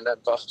 So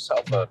nothing falls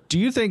off of. Do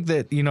you think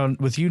that, you know,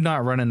 with you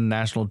not running a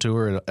national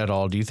tour at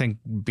all, do you think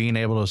being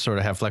able to sort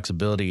of have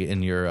flexibility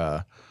in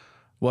your,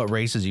 what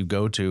races you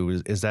go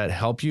to, is that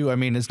help you? I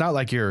mean, it's not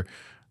like you're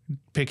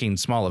picking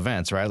small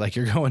events, right? Like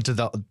you're going to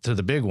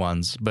the big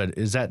ones, but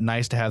is that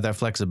nice to have that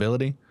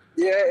flexibility?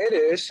 Yeah, it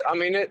is. I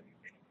mean,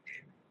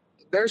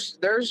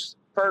 there's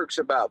perks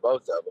about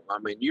both of them. I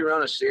mean, you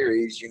run a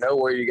series, you know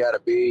where you got to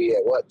be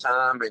at what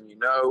time, and you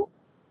know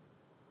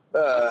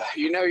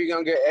you're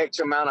gonna get X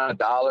amount of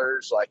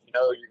dollars. Like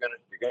you're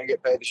gonna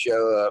get paid to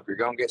show up. You're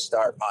gonna get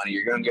start money.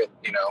 You're gonna get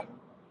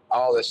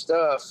all this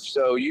stuff.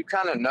 So you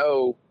kind of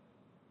know.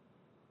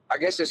 I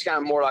guess it's kind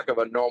of more like of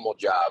a normal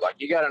job. Like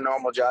you got a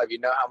normal job, you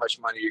know how much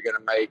money you're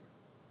gonna make,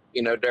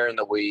 during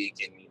the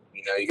week, and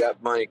you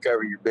got money to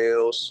cover your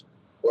bills.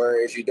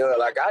 Where if you do it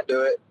like I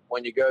do it,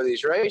 when you go to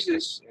these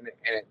races, and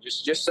it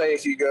just say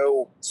if you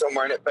go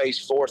somewhere and it pays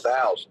 $4,000,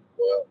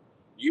 well,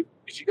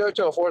 if you go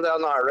to a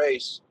 $4,000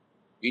 race,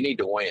 you need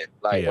to win.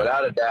 Like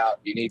without a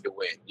doubt, you need to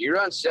win. You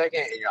run second,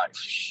 and you're like,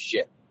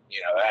 shit,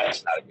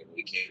 that's not a good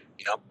weekend.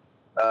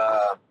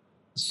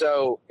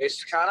 So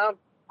it's kind of,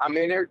 I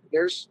mean,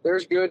 there's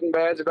good and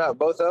bads about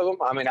both of them.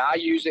 I mean, I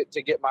use it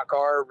to get my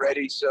car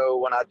ready, so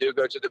when I do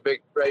go to the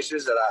big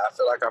races, that I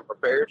feel like I'm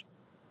prepared.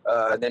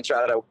 And then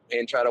try to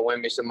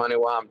win me some money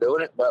while I'm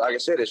doing it. But like I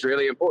said, it's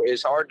really important.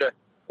 It's hard to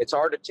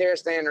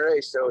test and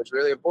race, so it's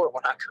really important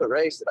when I go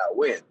race that I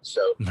win.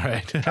 So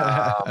right.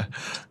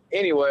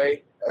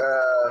 Anyway,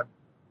 I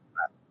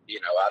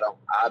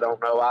don't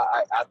know.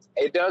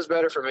 It does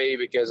better for me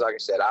because, like I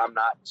said, I'm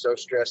not so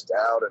stressed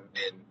out,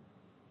 and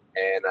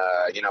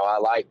I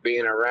like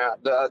being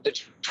around the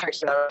tracks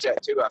that I was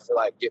at too. I feel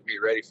like get me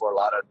ready for a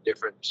lot of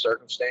different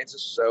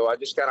circumstances. So I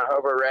just kind of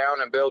hover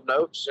around and build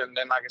notes, and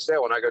then, like I said,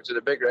 when I go to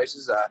the big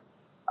races, I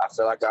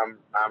feel like I'm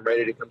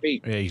ready to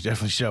compete. Yeah, you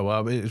definitely show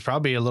up. It's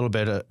probably a little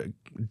bit of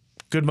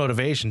good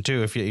motivation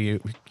too if you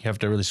have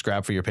to really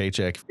scrap for your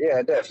paycheck.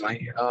 Yeah,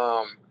 definitely.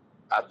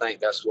 I think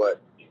that's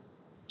what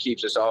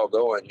keeps us all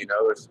going.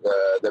 If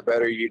the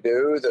better you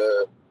do,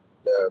 the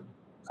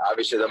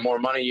obviously, the more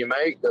money you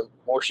make, the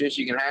more shit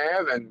you can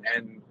have, and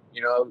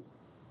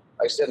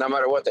like I said, no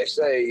matter what they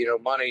say,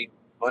 money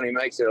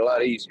makes it a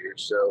lot easier.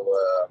 So,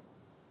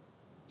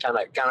 kind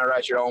of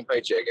write your own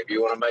paycheck. If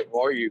you want to make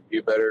more, you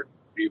better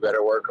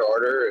work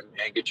harder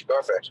and get your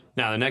car faster.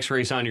 Now, the next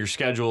race on your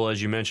schedule,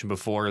 as you mentioned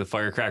before, the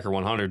Firecracker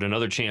 100,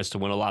 another chance to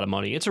win a lot of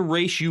money. It's a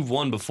race you've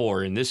won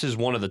before, and this is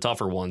one of the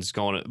tougher ones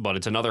but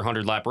it's another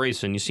 100-lap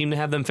race, and you seem to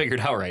have them figured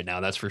out right now.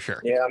 That's for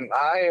sure. Yeah,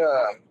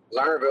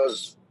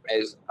 Lernerville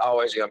is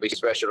always going to be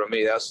special to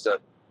me. That's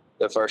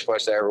the first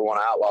place I ever won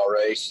an outlaw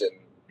race, and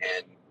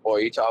boy,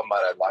 you talking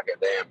about it like a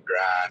damn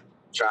grind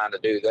trying to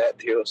do that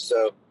deal.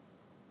 So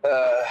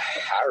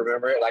I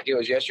remember it like it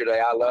was yesterday.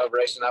 I love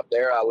racing up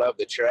there. I love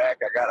the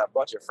track. I got a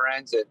bunch of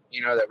friends that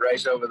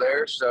race over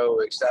there. So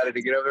excited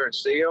to get over there and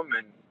see them,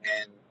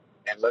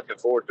 and looking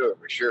forward to it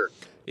for sure.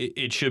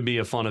 It should be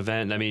a fun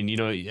event. I mean,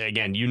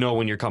 again,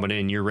 when you're coming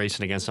in, you're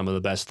racing against some of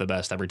the best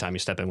every time you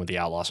step in with the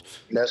Outlaws.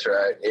 That's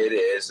right. It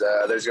is.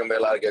 There's going to be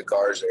a lot of good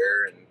cars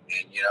there. And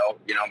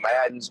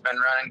Madden's been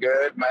running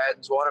good.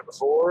 Madden's won it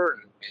before.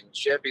 And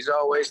Cheppy's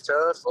always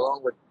tough,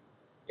 along with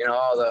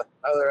all the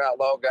other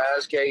outlaw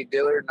guys, Cade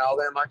Dillard and all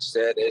them. Like I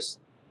said, it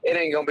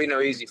ain't gonna be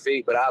no easy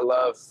feat. But I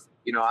love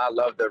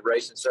the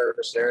racing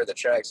surface there. The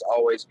track's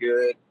always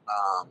good.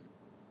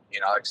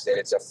 Like I said,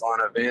 it's a fun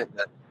event,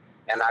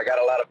 and I got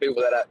a lot of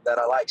people that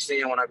I like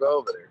seeing when I go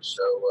over there.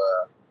 So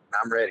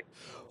I'm ready.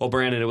 Well,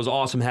 Brandon, it was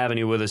awesome having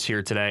you with us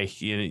here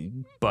today.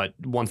 But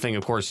one thing,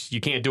 of course, you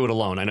can't do it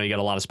alone. I know you got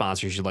a lot of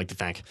sponsors you'd like to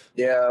thank.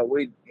 Yeah,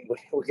 we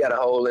got a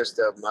whole list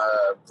of them.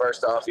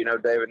 First off, David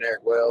and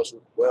Eric Wells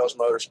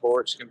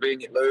Motorsports,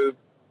 Convenient Lube,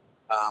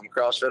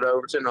 CrossFit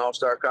Overton,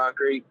 All-Star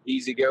Concrete,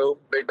 Easy Go,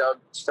 Big Dog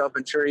Stump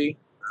and Tree,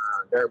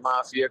 Dirt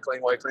Mafia,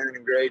 Cleanway Cleaning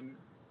and Grading,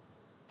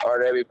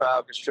 RW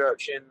Pile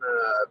Construction,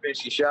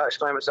 Vinci Shocks,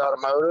 Clements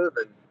Automotive,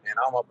 and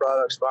all my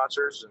product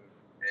sponsors, and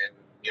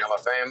my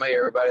family,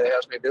 everybody that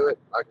helps me do it.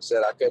 Like I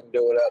said, I couldn't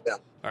do it without them.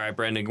 All right,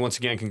 Brandon, once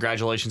again,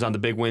 congratulations on the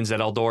big wins at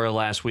Eldora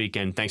last week,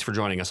 and thanks for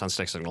joining us on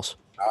Stick Signals.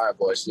 All right,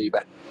 boys. See you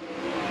back.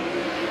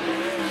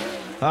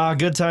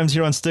 Good times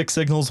here on Stick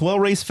Signals. Well,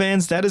 race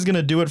fans, that is going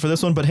to do it for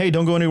this one. But hey,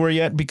 don't go anywhere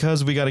yet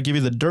because we got to give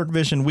you the Dirt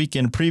Vision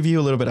weekend preview.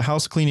 A little bit of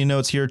house cleaning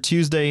notes here.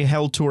 Tuesday,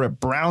 Hell Tour at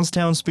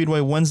Brownstown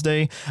Speedway.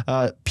 Wednesday,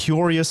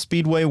 Peoria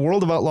Speedway.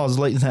 World of Outlaws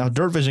late now.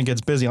 Dirt Vision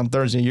gets busy on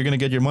Thursday. You're going to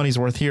get your money's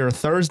worth here.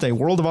 Thursday,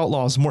 World of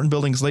Outlaws, Morton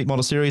Buildings Late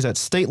Model Series at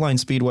State Line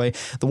Speedway.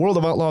 The World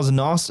of Outlaws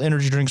NOS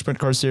Energy Drink Sprint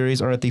Car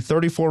Series are at the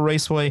 34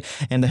 Raceway.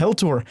 And the Hell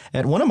Tour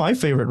at one of my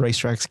favorite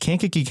racetracks,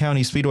 Kankakee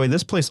County Speedway.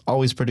 This place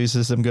always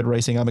produces some good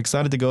racing. I'm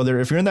excited to go there.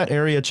 If you're in that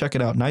area, check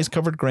it out. Nice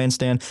covered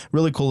grandstand.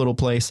 Really cool little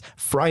place.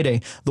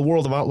 Friday, the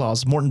World of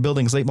Outlaws, Morton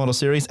Buildings Late Model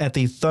Series at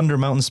the Thunder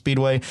Mountain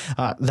Speedway.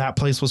 That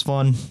place was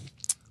fun.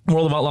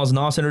 World of Outlaws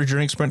NOS Energy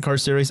Drink Sprint Car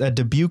Series at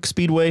Dubuque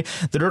Speedway.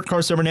 The Dirt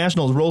Car Summer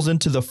Nationals rolls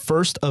into the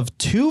first of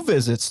 2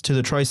 visits to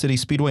the Tri-City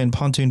Speedway in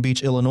Pontoon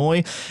Beach,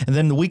 Illinois. And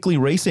then the weekly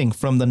racing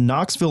from the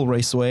Knoxville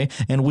Raceway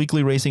and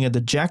weekly racing at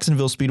the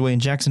Jacksonville Speedway in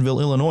Jacksonville,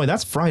 Illinois.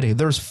 That's Friday.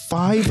 There's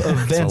 5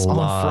 events on Friday. A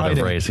lot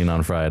of racing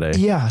on Friday.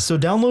 Yeah, so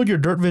download your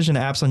Dirt Vision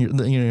apps on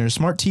your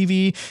smart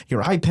TV,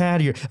 your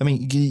iPad.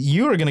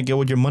 You are going to get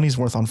what your money's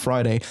worth on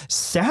Friday.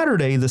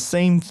 Saturday, the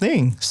same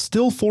thing.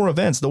 Still 4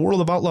 events. The World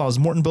of Outlaws,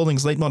 Morton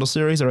Buildings Late Model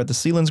Series are at the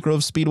Sealands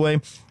Grove Speedway.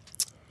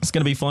 It's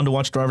going to be fun to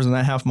watch drivers in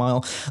that half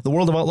mile. The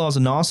World of Outlaws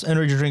and NOS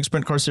Energy Drink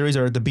Sprint Car Series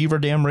are at the Beaver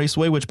Dam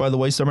Raceway, which, by the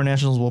way, Summer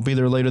Nationals will be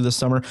there later this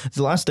summer. It's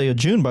the last day of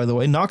June, by the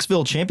way.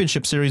 Knoxville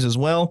Championship Series as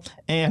well.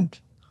 And,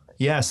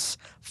 yes,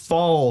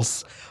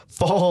 Falls.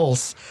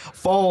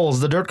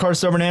 The Dirt Car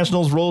Summer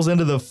Nationals rolls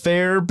into the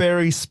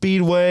Fairbury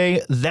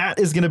Speedway. That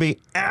is going to be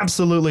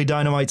absolutely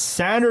dynamite.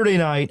 Saturday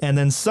night and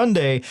then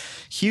Sunday,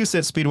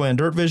 Huset Speedway and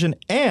Dirt Vision.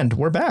 And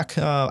we're back.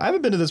 I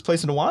haven't been to this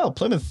place in a while.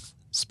 Plymouth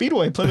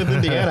Speedway, Plymouth,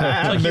 Indiana. I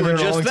haven't been there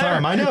in a long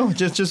time. I know.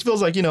 Just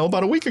feels like,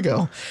 about a week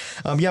ago.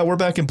 Yeah, we're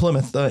back in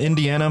Plymouth,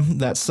 Indiana.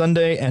 That's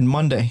Sunday and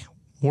Monday.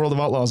 World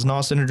of Outlaws,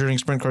 NOS Energy Drink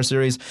Sprint Car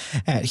Series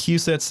at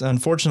Huset's.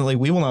 Unfortunately,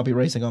 we will not be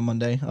racing on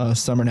Monday,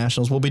 Summer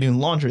Nationals. We'll be doing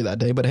laundry that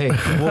day, but hey,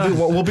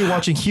 we'll be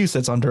watching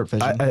Huset's on Dirt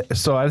Vision.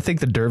 So I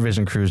think the Dirt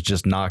Vision crew is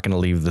just not going to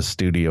leave the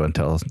studio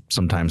until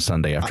sometime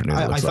Sunday afternoon.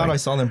 I thought I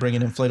saw them bringing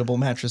inflatable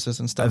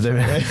mattresses and stuff.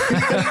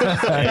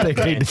 I think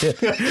they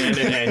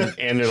did.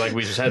 And like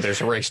we just said,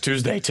 there's a race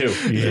Tuesday too.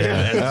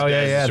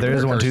 Yeah. There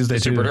is one Tuesday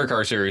too. Super Dirt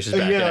Car Series is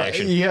back in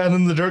action. Yeah, and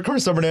then the Dirt Car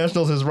Summer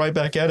Nationals is right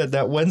back at it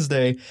that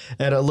Wednesday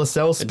at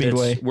LaSalle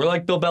Speedway. We're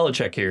like Bill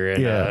Belichick here.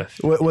 And,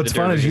 what's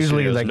fun is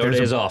usually like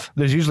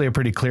there's usually a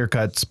pretty clear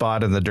cut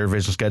spot in the Dirt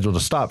Vision schedule to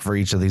stop for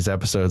each of these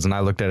episodes. And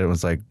I looked at it and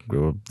was like,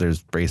 well,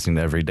 there's racing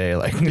every day.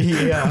 Like,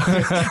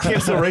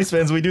 So race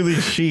fans, we do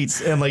these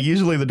sheets, and like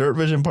usually the Dirt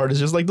Vision part is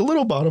just like the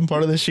little bottom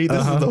part of the sheet.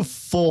 This is the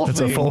full. It's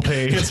a full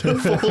page. It's a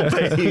full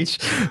page,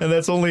 and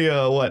that's only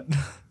what.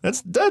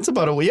 That's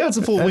about a week. Yeah, it's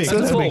a full week.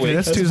 That's a full week.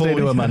 That's Tuesday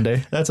to a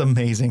Monday. That's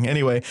amazing.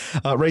 Anyway,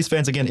 race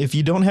fans, again, if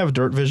you don't have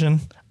Dirt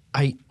Vision,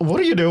 what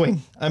are you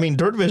doing? I mean,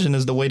 Dirt Vision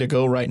is the way to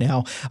go right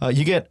now.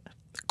 You get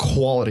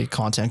quality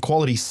content,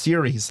 quality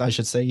series, I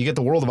should say. You get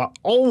the World of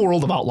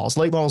Outlaws,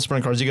 late model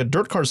sprint cars. You get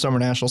Dirt Car Summer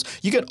Nationals.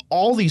 You get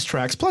all these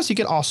tracks. Plus, you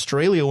get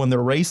Australia when they're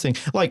racing.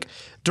 Like,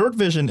 Dirt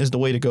Vision is the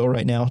way to go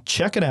right now.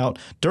 Check it out,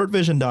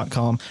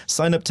 dirtvision.com.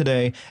 Sign up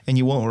today, and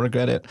you won't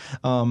regret it.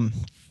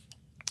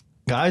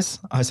 Guys,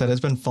 I said it's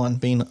been fun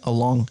being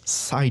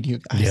alongside you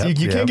guys.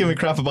 You can't give me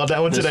crap about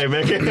that one today,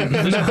 Mick.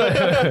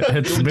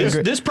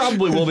 This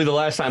probably will be the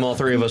last time all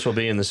 3 of us will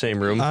be in the same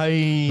room.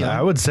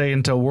 I would say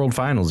until World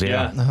Finals,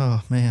 yeah.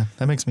 Oh, man,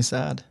 that makes me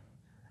sad.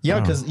 Yeah,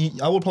 because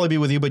I will probably be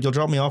with you, but you'll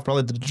drop me off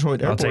probably at the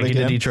Detroit airport again. I'll take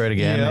you to Detroit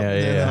again. Yeah.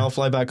 And then I'll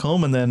fly back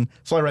home and then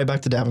fly right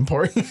back to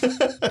Davenport.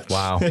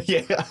 Wow.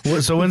 Yeah.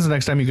 So when's the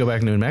next time you go back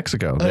to New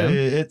Mexico?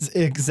 It's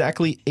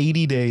exactly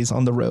 80 days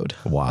on the road.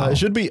 Wow. It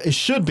should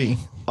be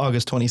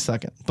August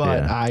 22nd.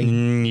 But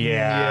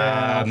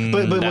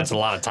but that's a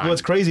lot of time.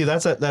 What's crazy,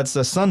 that's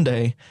a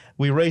Sunday.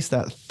 We race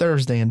that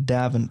Thursday in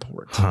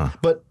Davenport. Huh.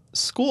 But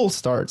school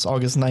starts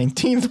August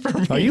 19th for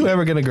me. Are you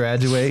ever going to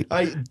graduate?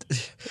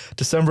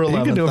 December 11th.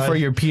 You can do it for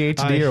your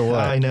PhD or what?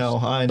 I know.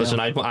 Listen,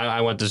 I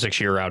went the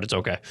 6-year route. It's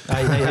okay.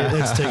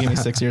 It's taking me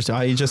 6 years.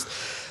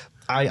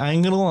 I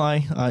ain't gonna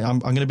lie. I'm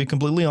gonna be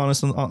completely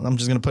honest. I'm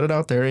just gonna put it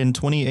out there. In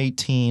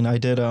 2018, I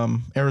did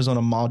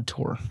Arizona Mod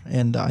Tour,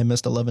 and I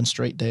missed 11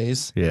 straight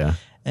days. Yeah.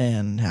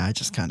 And I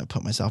just kind of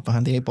put myself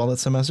behind the 8 ball that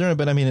semester.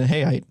 But I mean,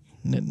 hey,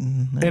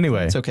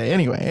 Anyway, it's okay.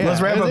 Anyway,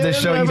 let's wrap up this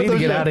show. You need to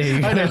get out of here.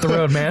 You gotta hit the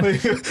road, man.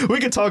 We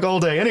could talk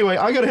all day. Anyway,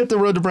 I gotta hit the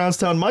road to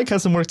Brownstown. Mike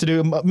has some work to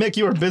do. Mick,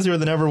 you are busier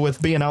than ever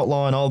with being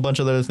outlaw and all a bunch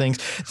of other things.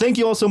 Thank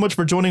you all so much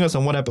for joining us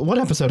on what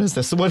episode is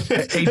this? 18.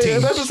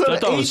 Episode I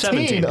thought it was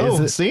 17.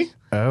 Oh, see?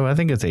 Oh, I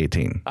think it's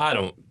 18. I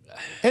don't.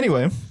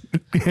 Anyway.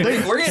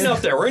 We're getting up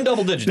there. We're in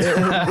double digits.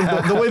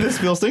 The way this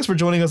feels. Thanks for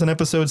joining us on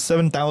episode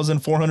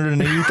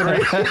 7,483.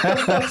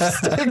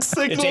 It's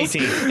 18.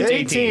 It's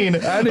 18.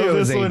 I knew it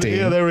was 18.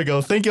 Yeah, there we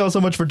go. Thank you all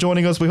so much for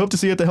joining us. We hope to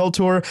see you at the Hell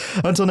Tour.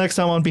 Until next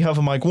time, on behalf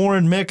of Mike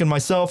Warren, Mick, and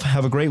myself,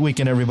 have a great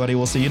weekend, everybody.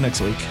 We'll see you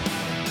next week.